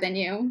better than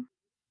you.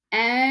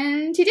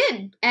 And he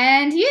did,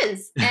 and he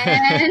is,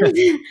 and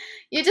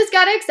you just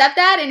got to accept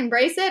that and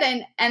embrace it,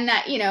 and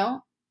that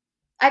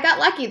I got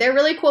lucky. They're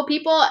really cool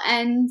people,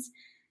 and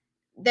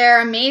they're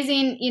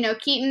amazing.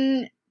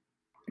 Keaton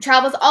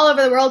travels all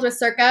over the world with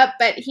Circa,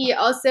 but he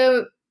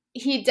also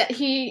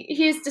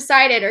he's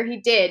decided, or he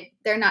did.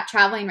 They're not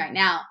traveling right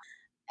now,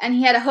 and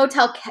he had a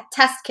hotel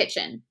test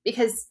kitchen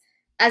because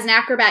as an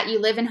acrobat, you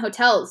live in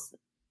hotels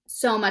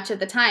so much of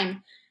the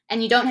time,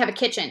 and you don't have a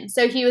kitchen.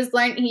 So he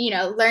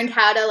learned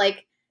how to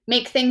like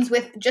make things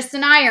with just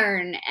an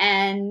iron,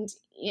 and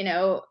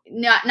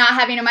not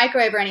having a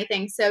microwave or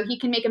anything. So he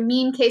can make a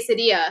mean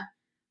quesadilla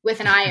with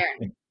an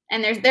iron.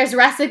 And there's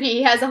recipe.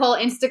 He has a whole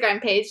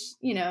Instagram page,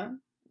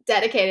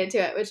 dedicated to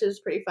it, which is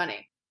pretty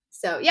funny.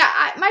 So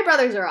yeah, my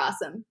brothers are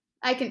awesome.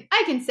 I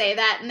can say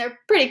that, and they're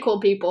pretty cool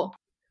people.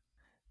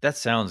 That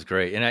sounds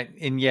great.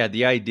 And yeah,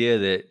 the idea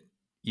that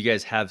you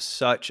guys have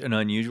such an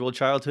unusual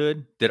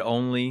childhood that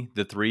only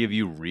the three of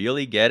you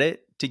really get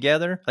it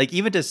together. Like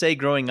even to say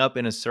growing up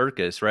in a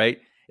circus, right?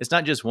 It's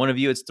not just one of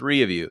you, it's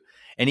three of you.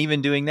 And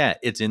even doing that,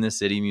 it's in the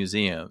City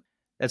Museum.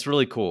 That's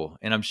really cool.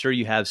 And I'm sure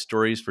you have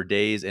stories for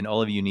days, and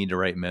all of you need to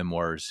write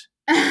memoirs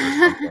or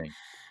something.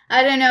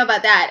 I don't know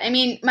about that. I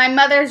mean, my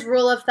mother's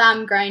rule of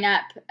thumb growing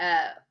up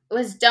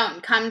was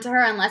don't come to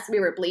her unless we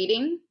were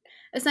bleeding,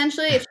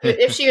 essentially,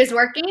 if she was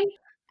working.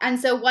 And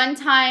so one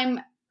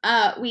time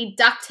we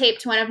duct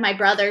taped one of my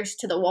brothers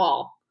to the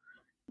wall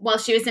while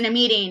she was in a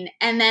meeting,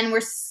 and then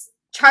we're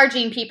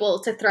charging people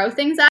to throw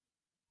things at.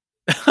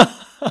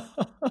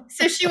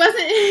 So she wasn't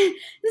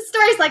the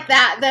stories like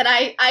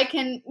that I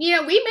can, we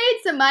made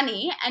some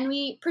money and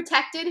we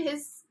protected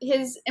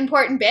his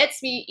important bits.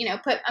 We,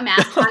 put a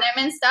mask on him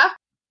and stuff.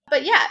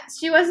 But yeah,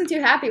 she wasn't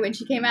too happy when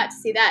she came out to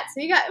see that.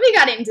 So we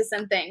got into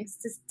some things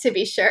to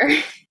be sure.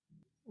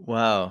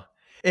 Wow.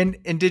 And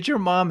did your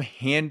mom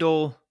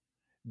handle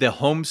the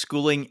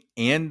homeschooling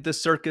and the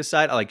circus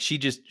side? Like she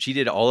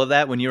did all of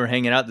that when you were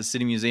hanging out at the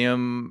City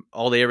Museum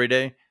all day, every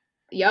day?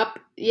 Yup.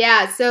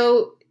 Yeah.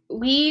 So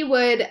we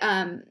would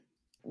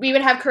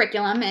have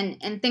curriculum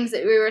and things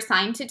that we were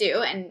assigned to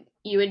do, and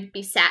you would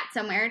be sat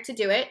somewhere to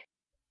do it.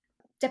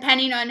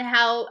 Depending on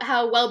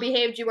how well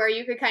behaved you were,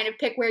 you could kind of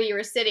pick where you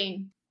were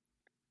sitting.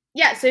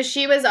 Yeah, so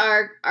she was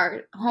our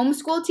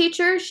homeschool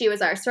teacher, she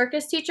was our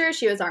circus teacher,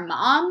 she was our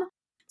mom.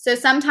 So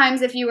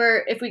sometimes if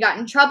we got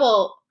in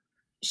trouble,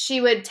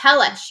 she would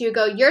tell us, she would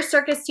go, your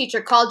circus teacher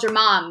called your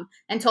mom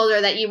and told her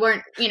that you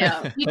weren't, you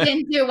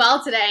didn't do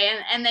well today.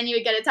 And then you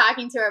would get a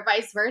talking to or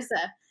vice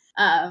versa.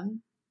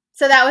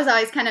 So that was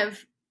always kind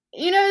of,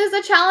 it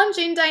was a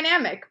challenging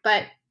dynamic,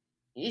 but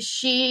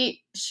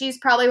she's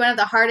probably one of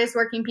the hardest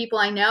working people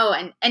I know,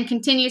 and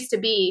continues to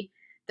be.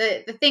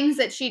 The things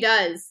that she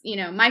does,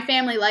 my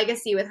family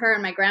legacy with her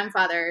and my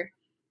grandfather,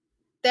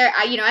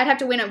 I'd have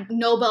to win a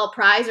Nobel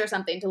Prize or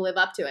something to live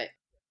up to it.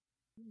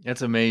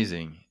 That's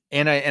amazing.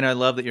 And I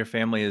love that your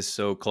family is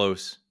so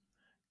close,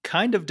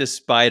 kind of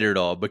despite it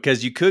all,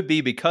 because you could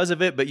be because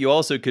of it, but you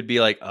also could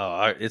be like,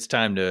 oh, it's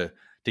time to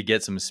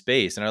get some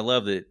space. And I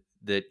love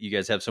that you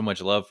guys have so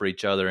much love for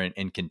each other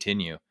and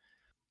continue.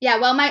 Yeah,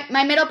 well,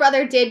 my middle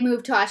brother did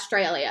move to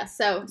Australia,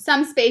 so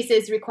some space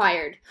is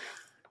required.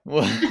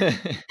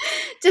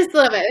 Just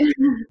a little bit.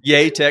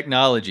 Yay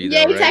technology, though,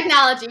 Yay right?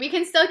 technology. We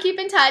can still keep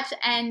in touch,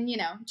 and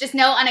just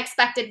no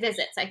unexpected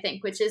visits, I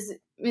think, which is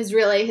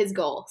really his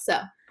goal. So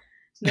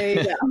there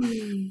you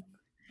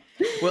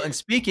go. Well, and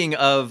speaking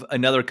of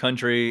another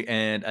country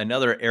and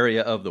another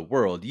area of the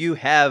world, you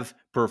have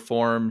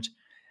performed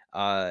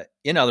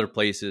in other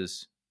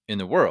places in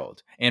the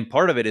world. And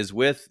part of it is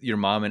with your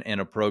mom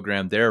and a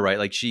program there, right?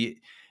 Like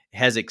she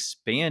has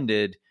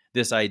expanded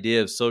this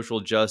idea of social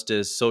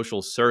justice,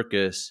 social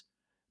circus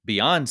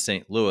beyond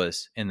St.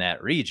 Louis in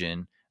that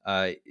region.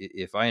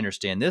 If I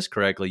understand this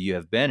correctly, you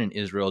have been in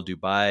Israel,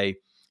 Dubai.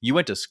 You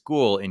went to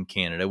school in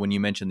Canada when you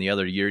mentioned the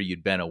other year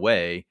you'd been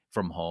away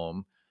from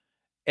home.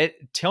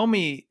 Tell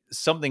me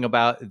something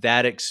about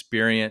that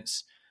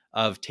experience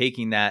of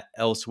taking that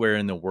elsewhere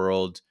in the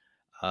world.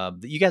 That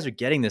you guys are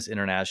getting this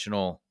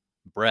international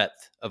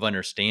breadth of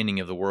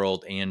understanding of the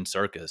world and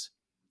circus.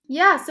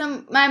 Yeah,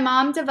 so my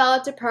mom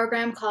developed a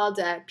program called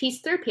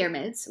Peace Through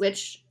Pyramids,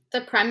 which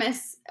the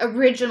premise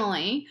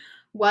originally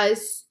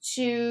was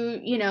to,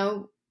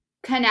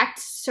 connect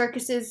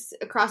circuses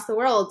across the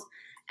world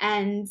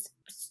and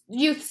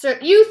youth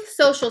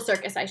social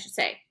circus, I should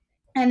say.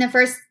 And the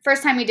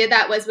first time we did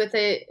that was with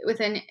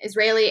an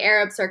Israeli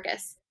Arab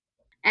circus,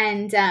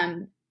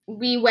 and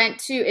we went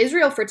to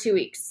Israel for 2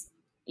 weeks.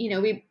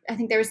 I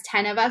think there was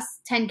 10 of us,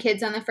 10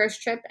 kids on the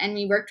first trip, and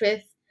we worked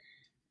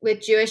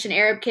with Jewish and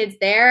Arab kids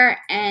there,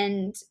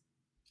 and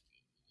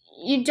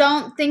you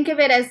don't think of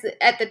it as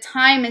at the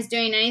time as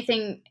doing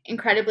anything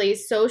incredibly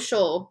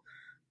social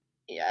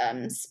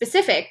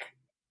specific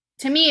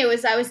to me,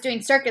 I was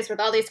doing circus with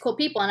all these cool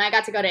people, and I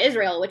got to go to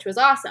Israel, which was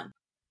awesome.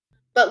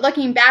 But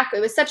looking back, it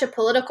was such a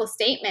political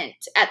statement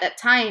at that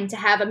time to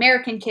have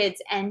American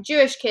kids and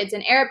Jewish kids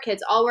and Arab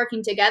kids all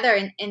working together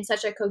in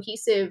such a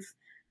cohesive,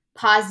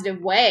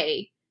 positive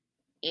way.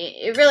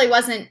 It really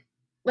wasn't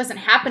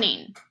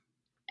happening.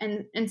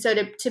 And so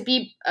to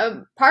be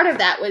a part of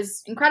that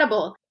was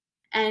incredible.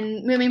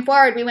 And moving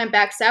forward, we went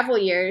back several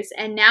years,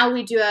 and now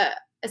we do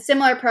a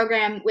similar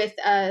program with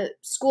a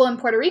school in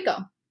Puerto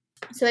Rico.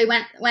 So we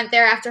went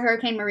there after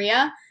Hurricane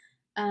Maria,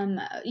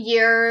 a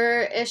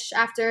year-ish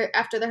after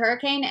the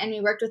hurricane, and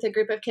we worked with a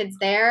group of kids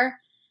there.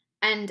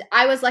 And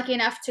I was lucky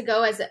enough to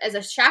go as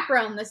a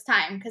chaperone this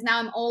time, because now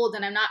I'm old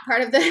and I'm not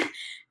part of the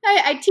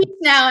I teach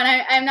now,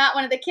 and I'm not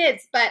one of the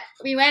kids. But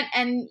we went,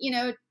 and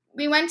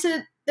we went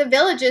to the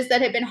villages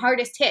that had been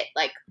hardest hit.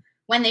 Like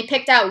when they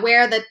picked out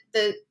where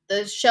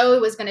the show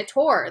was going to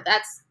tour,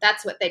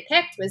 that's what they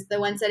picked, was the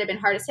ones that had been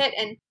hardest hit.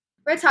 And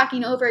we're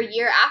talking over a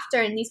year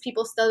after, and these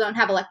people still don't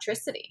have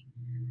electricity.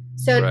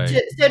 So right.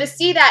 to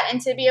see that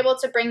and to be able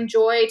to bring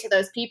joy to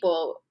those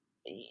people,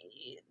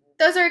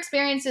 those are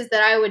experiences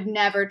that I would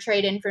never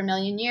trade in for a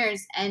million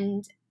years,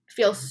 and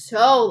feel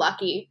so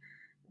lucky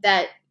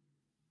that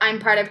I'm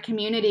part of a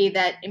community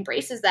that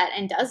embraces that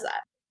and does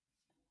that.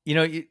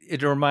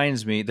 It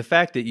reminds me, the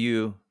fact that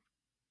you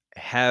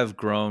have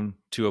grown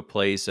to a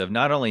place of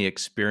not only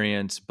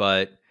experience,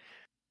 but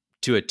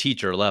to a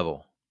teacher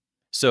level.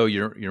 So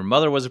your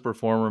mother was a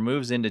performer,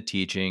 moves into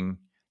teaching,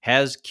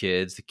 has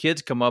kids, the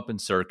kids come up in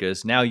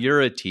circus, now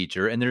you're a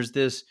teacher, and there's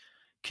this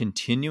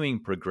continuing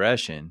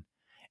progression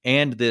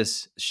and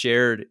this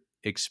shared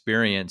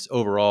experience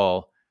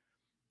overall,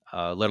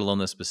 let alone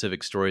the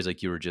specific stories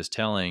like you were just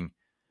telling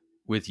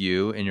with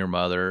you and your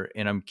mother.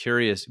 And I'm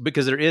curious,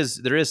 because there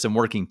is some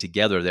working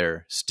together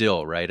there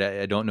still, right?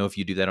 I don't know if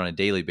you do that on a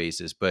daily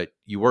basis, but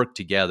you work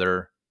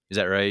together. Is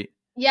that right?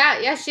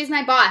 Yeah, she's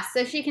my boss.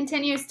 So she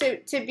continues to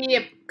be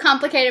a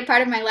complicated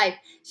part of my life.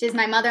 She's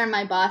my mother and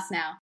my boss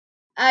now.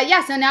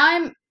 So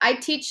now I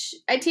teach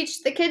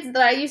the kids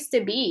that I used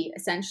to be,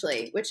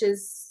 essentially, which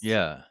is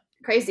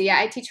crazy. Yeah,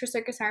 I teach for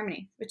Circus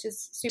Harmony, which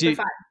is super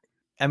fun.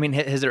 I mean,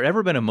 has there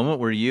ever been a moment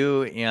where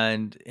you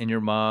and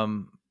your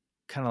mom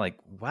kind of like,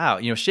 wow,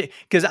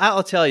 because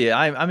I'll tell you,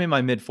 I'm in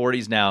my mid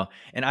 40s now,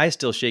 and I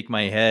still shake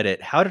my head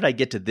at how did I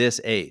get to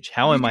this age?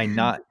 How am I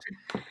not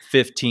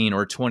 15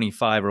 or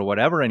 25 or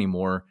whatever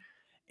anymore?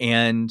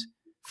 And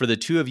for the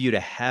two of you to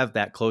have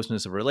that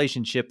closeness of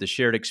relationship, the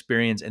shared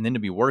experience, and then to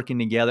be working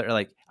together,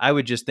 like I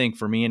would just think,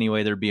 for me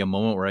anyway, there'd be a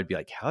moment where I'd be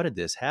like, how did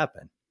this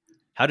happen?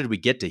 How did we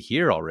get to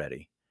here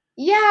already?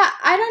 Yeah,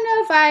 I don't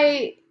know if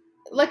I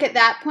look at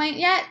that point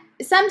yet.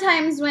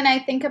 Sometimes when I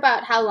think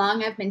about how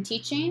long I've been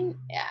teaching,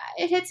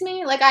 it hits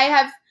me. Like I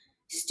have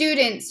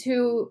students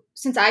who,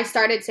 since I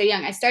started so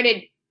young, I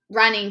started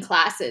running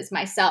classes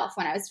myself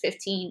when I was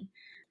 15.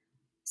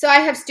 So I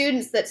have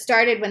students that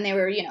started when they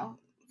were,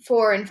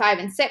 4 and 5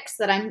 and 6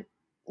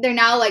 they're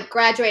now like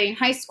graduating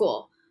high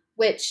school,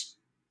 which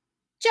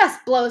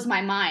just blows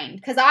my mind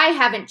because I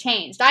haven't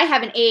changed. I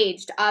haven't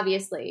aged,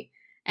 obviously.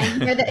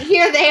 And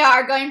here they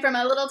are going from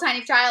a little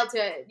tiny child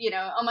to,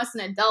 almost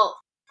an adult.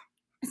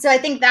 So I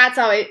think that's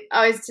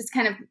always just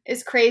kind of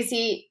is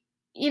crazy.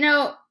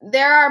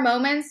 There are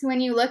moments when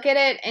you look at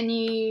it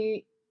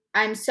and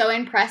I'm so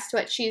impressed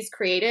what she's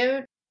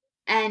created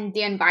and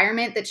the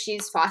environment that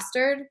she's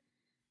fostered.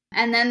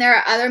 And then there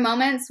are other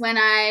moments when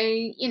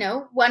I,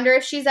 wonder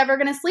if she's ever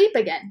going to sleep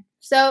again.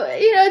 So,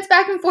 it's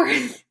back and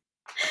forth.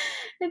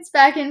 It's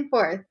back and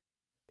forth.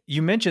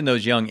 You mentioned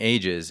those young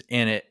ages,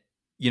 and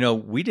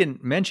we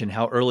didn't mention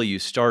how early you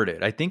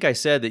started. I think I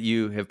said that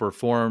you have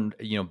performed,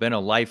 been a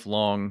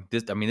lifelong,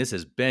 this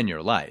has been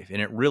your life, and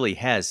it really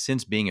has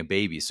since being a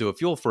baby. So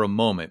if you'll, for a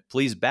moment,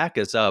 please back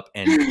us up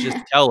and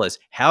just tell us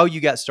how you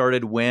got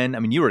started when. I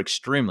mean, you were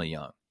extremely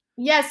young.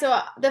 Yeah, so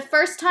the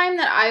first time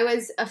that I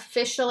was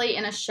officially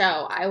in a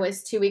show, I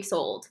was 2 weeks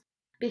old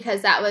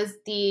because that was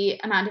the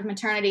amount of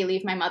maternity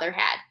leave my mother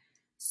had.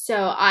 So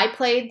I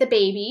played the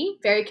baby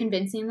very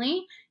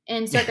convincingly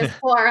in Circus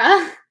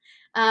Flora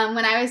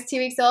when I was 2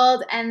 weeks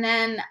old. And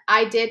then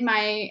I did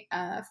my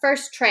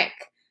first trick,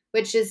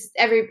 which is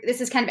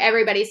this is kind of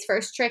everybody's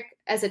first trick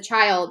as a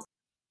child.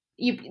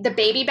 The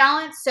baby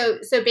balance.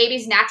 So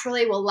babies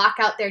naturally will lock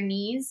out their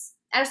knees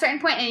at a certain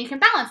point and you can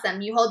balance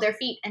them. You hold their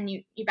feet and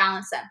you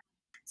balance them.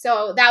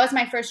 So that was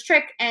my first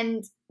trick.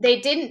 And they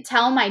didn't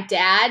tell my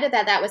dad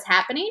that was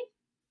happening.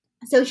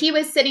 So he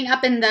was sitting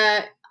up in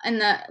the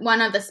one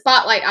of the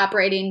spotlight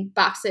operating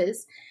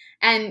boxes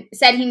and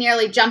said he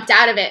nearly jumped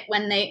out of it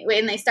when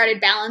they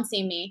started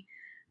balancing me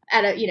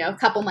at a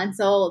couple months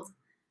old.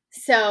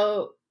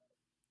 So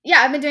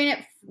yeah, I've been doing it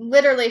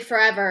literally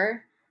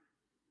forever.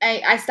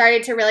 I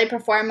started to really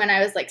perform when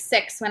I was like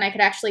 6, when I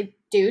could actually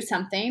do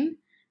something.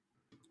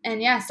 And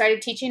yeah,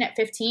 started teaching at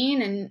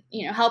 15 and,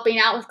 helping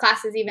out with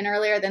classes even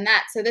earlier than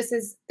that. So this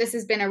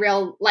has been a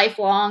real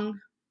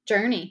lifelong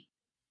journey.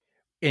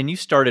 And you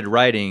started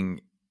riding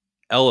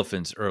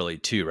elephants early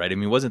too, right? I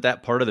mean, wasn't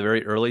that part of the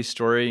very early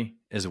story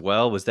as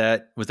well? Was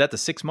that the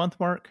 6-month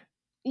mark?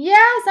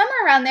 Yeah,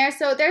 somewhere around there.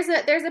 So there's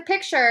a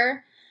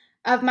picture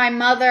of my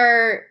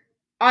mother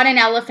on an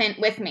elephant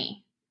with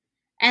me.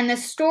 And the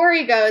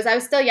story goes, I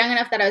was still young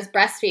enough that I was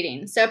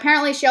breastfeeding. So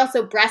apparently she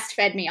also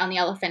breastfed me on the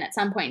elephant at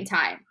some point in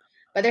time.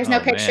 But there's no Oh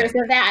man. pictures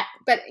of that.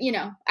 But,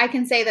 I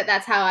can say that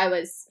that's how I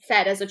was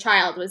fed as a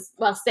child, was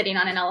while sitting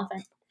on an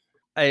elephant.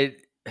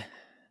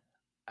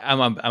 I'm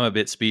a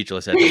bit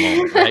speechless at the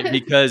moment, right?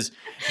 Because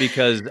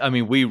I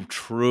mean, we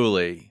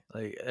truly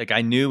like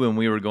I knew when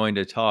we were going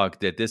to talk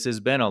that this has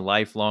been a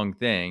lifelong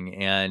thing,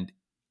 and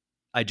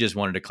I just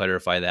wanted to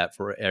clarify that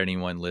for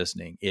anyone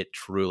listening. It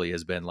truly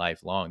has been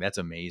lifelong. That's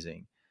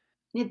amazing.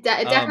 It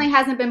definitely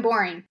hasn't been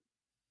boring.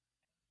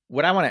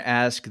 What I want to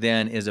ask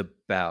then is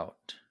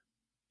about,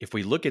 if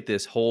we look at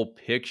this whole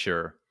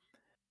picture,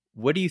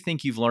 what do you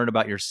think you've learned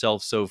about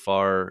yourself so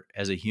far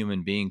as a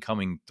human being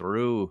coming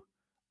through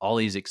all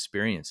these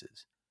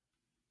experiences?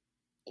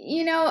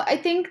 I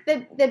think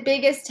the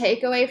biggest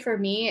takeaway for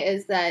me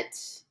is that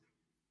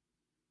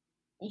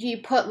you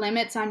put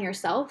limits on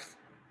yourself.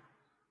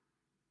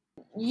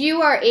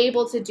 You are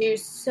able to do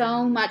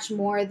so much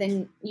more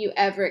than you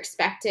ever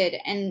expected.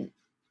 And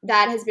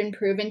that has been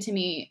proven to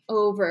me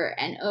over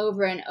and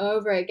over and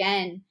over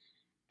again.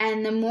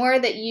 And the more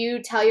that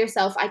you tell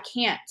yourself, I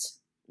can't,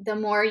 the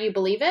more you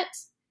believe it.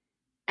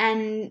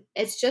 And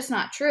it's just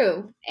not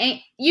true.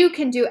 You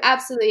can do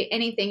absolutely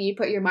anything you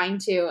put your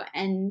mind to.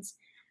 And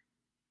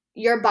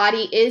your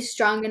body is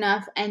strong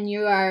enough, and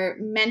you are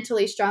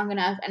mentally strong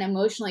enough and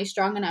emotionally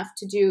strong enough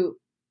to do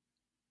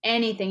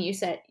anything you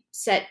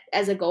set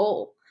as a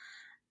goal.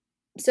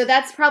 So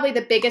that's probably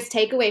the biggest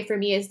takeaway for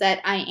me, is that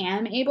I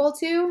am able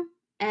to,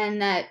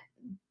 and that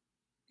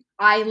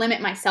I limit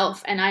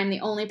myself, and I'm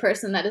the only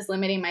person that is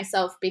limiting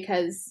myself,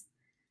 because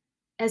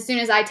as soon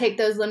as I take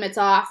those limits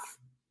off,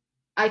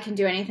 I can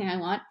do anything I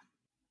want.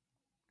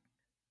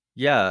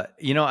 Yeah.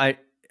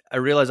 I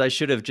realize I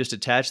should have just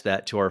attached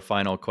that to our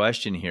final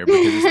question here,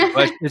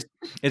 because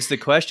it's the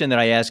question that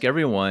I ask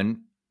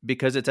everyone,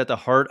 because it's at the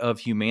heart of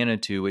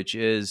Humanitou, which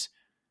is,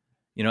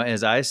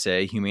 as I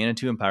say,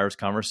 Humanitou empowers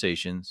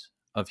conversations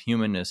of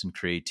humanness and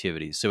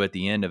creativity. So at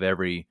the end of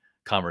every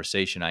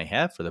conversation I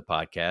have for the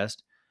podcast,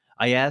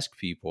 I ask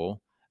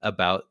people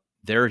about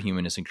their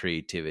humanness and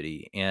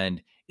creativity.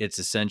 And it's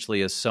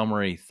essentially a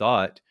summary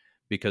thought,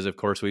 because of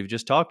course we've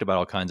just talked about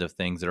all kinds of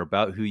things that are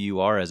about who you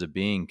are as a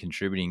being,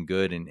 contributing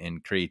good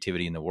and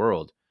creativity in the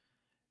world.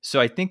 So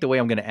I think the way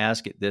I'm going to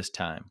ask it this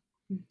time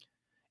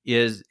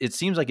is, it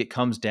seems like it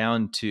comes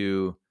down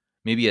to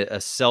maybe a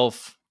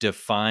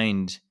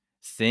self-defined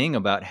thing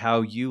about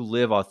how you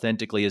live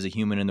authentically as a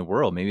human in the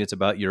world. Maybe it's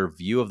about your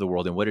view of the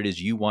world and what it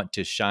is you want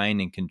to shine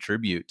and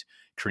contribute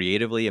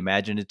creatively,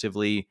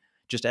 imaginatively,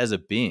 just as a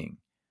being.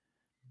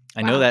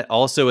 I know that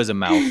also is a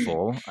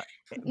mouthful,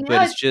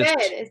 but it's just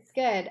good. It's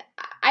good.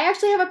 I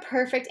actually have a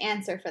perfect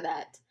answer for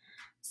that.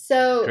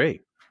 So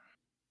great.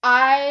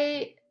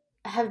 I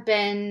have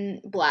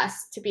been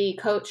blessed to be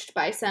coached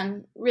by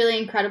some really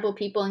incredible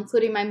people,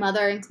 including my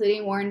mother,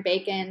 including Warren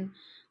Bacon,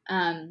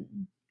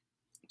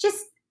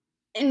 just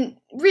in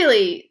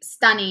really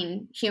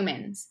stunning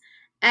humans.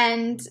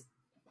 And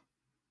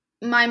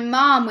my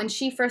mom, when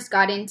she first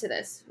got into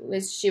this,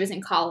 she was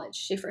in college.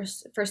 She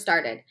first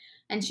started,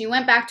 and she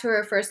went back to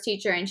her first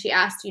teacher and she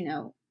asked,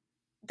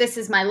 this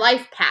is my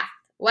life path.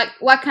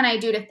 What can I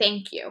do to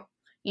thank you?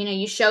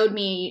 You showed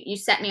me, you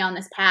set me on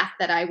this path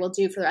that I will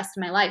do for the rest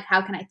of my life.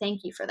 How can I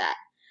thank you for that?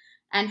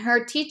 And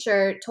her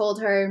teacher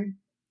told her,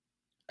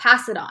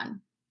 pass it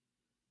on.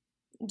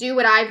 Do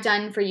what I've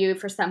done for you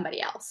for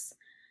somebody else.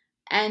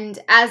 And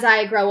as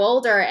I grow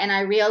older and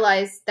I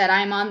realize that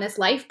I'm on this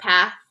life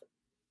path,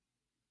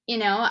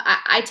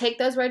 I take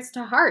those words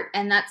to heart.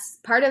 And that's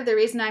part of the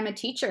reason I'm a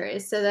teacher,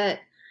 is so that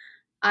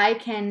I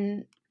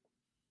can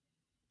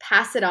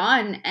pass it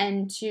on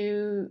and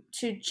to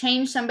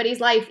change somebody's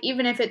life,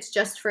 even if it's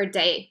just for a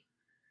day,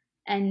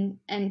 and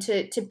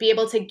to be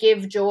able to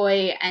give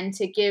joy and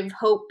to give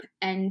hope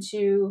and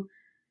to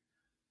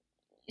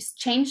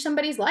change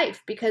somebody's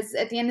life. Because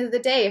at the end of the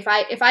day, if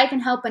I can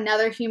help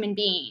another human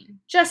being,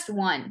 just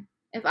one,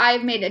 if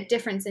I've made a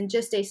difference in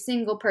just a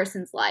single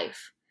person's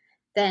life,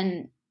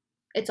 then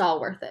it's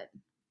all worth it.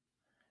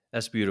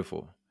 That's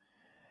beautiful.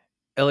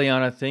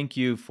 Eliana, thank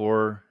you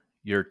for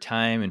your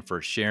time and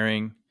for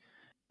sharing.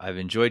 I've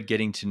enjoyed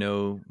getting to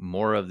know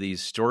more of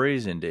these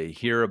stories and to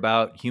hear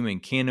about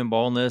human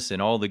cannonballness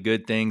and all the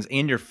good things,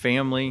 and your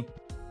family.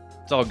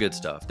 It's all good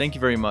stuff. Thank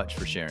you very much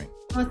for sharing.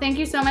 Well, thank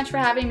you so much for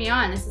having me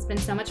on. This has been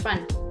so much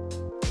fun.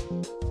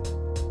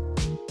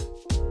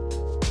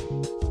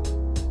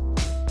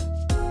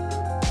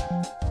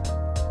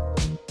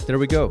 There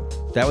we go.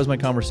 That was my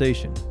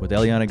conversation with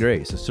Eliana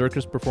Grace, a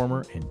circus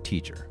performer and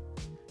teacher,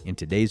 in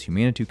today's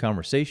Humanitou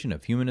conversation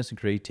of humanness and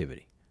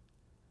creativity.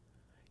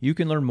 You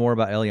can learn more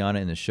about Eliana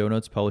in the show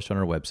notes published on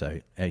our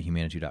website at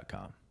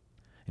humanitou.com.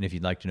 And if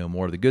you'd like to know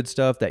more of the good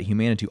stuff that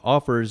Humanitou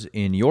offers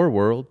in your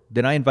world,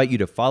 then I invite you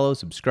to follow,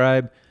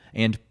 subscribe,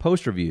 and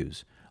post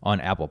reviews on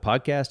Apple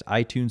Podcast,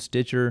 iTunes,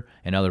 Stitcher,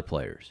 and other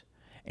players.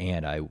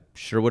 And I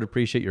sure would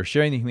appreciate your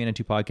sharing the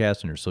Humanity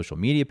Podcast on your social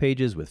media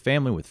pages, with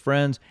family, with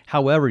friends,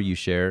 however you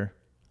share.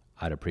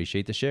 I'd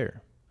appreciate the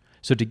share.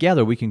 So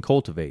together we can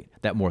cultivate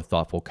that more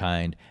thoughtful,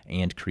 kind,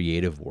 and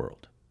creative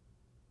world.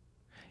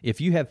 If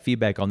you have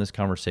feedback on this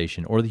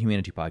conversation or the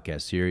Humanity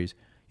Podcast series,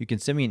 you can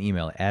send me an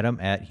email at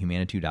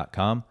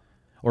adam@humanity.com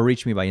or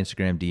reach me by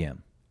Instagram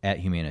DM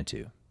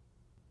 @humanity.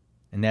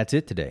 And that's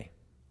it today.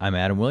 I'm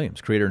Adam Williams,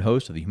 creator and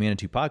host of the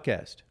Humanity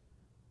Podcast.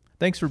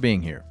 Thanks for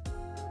being here.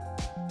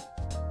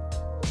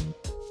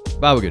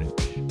 Bye,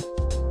 good.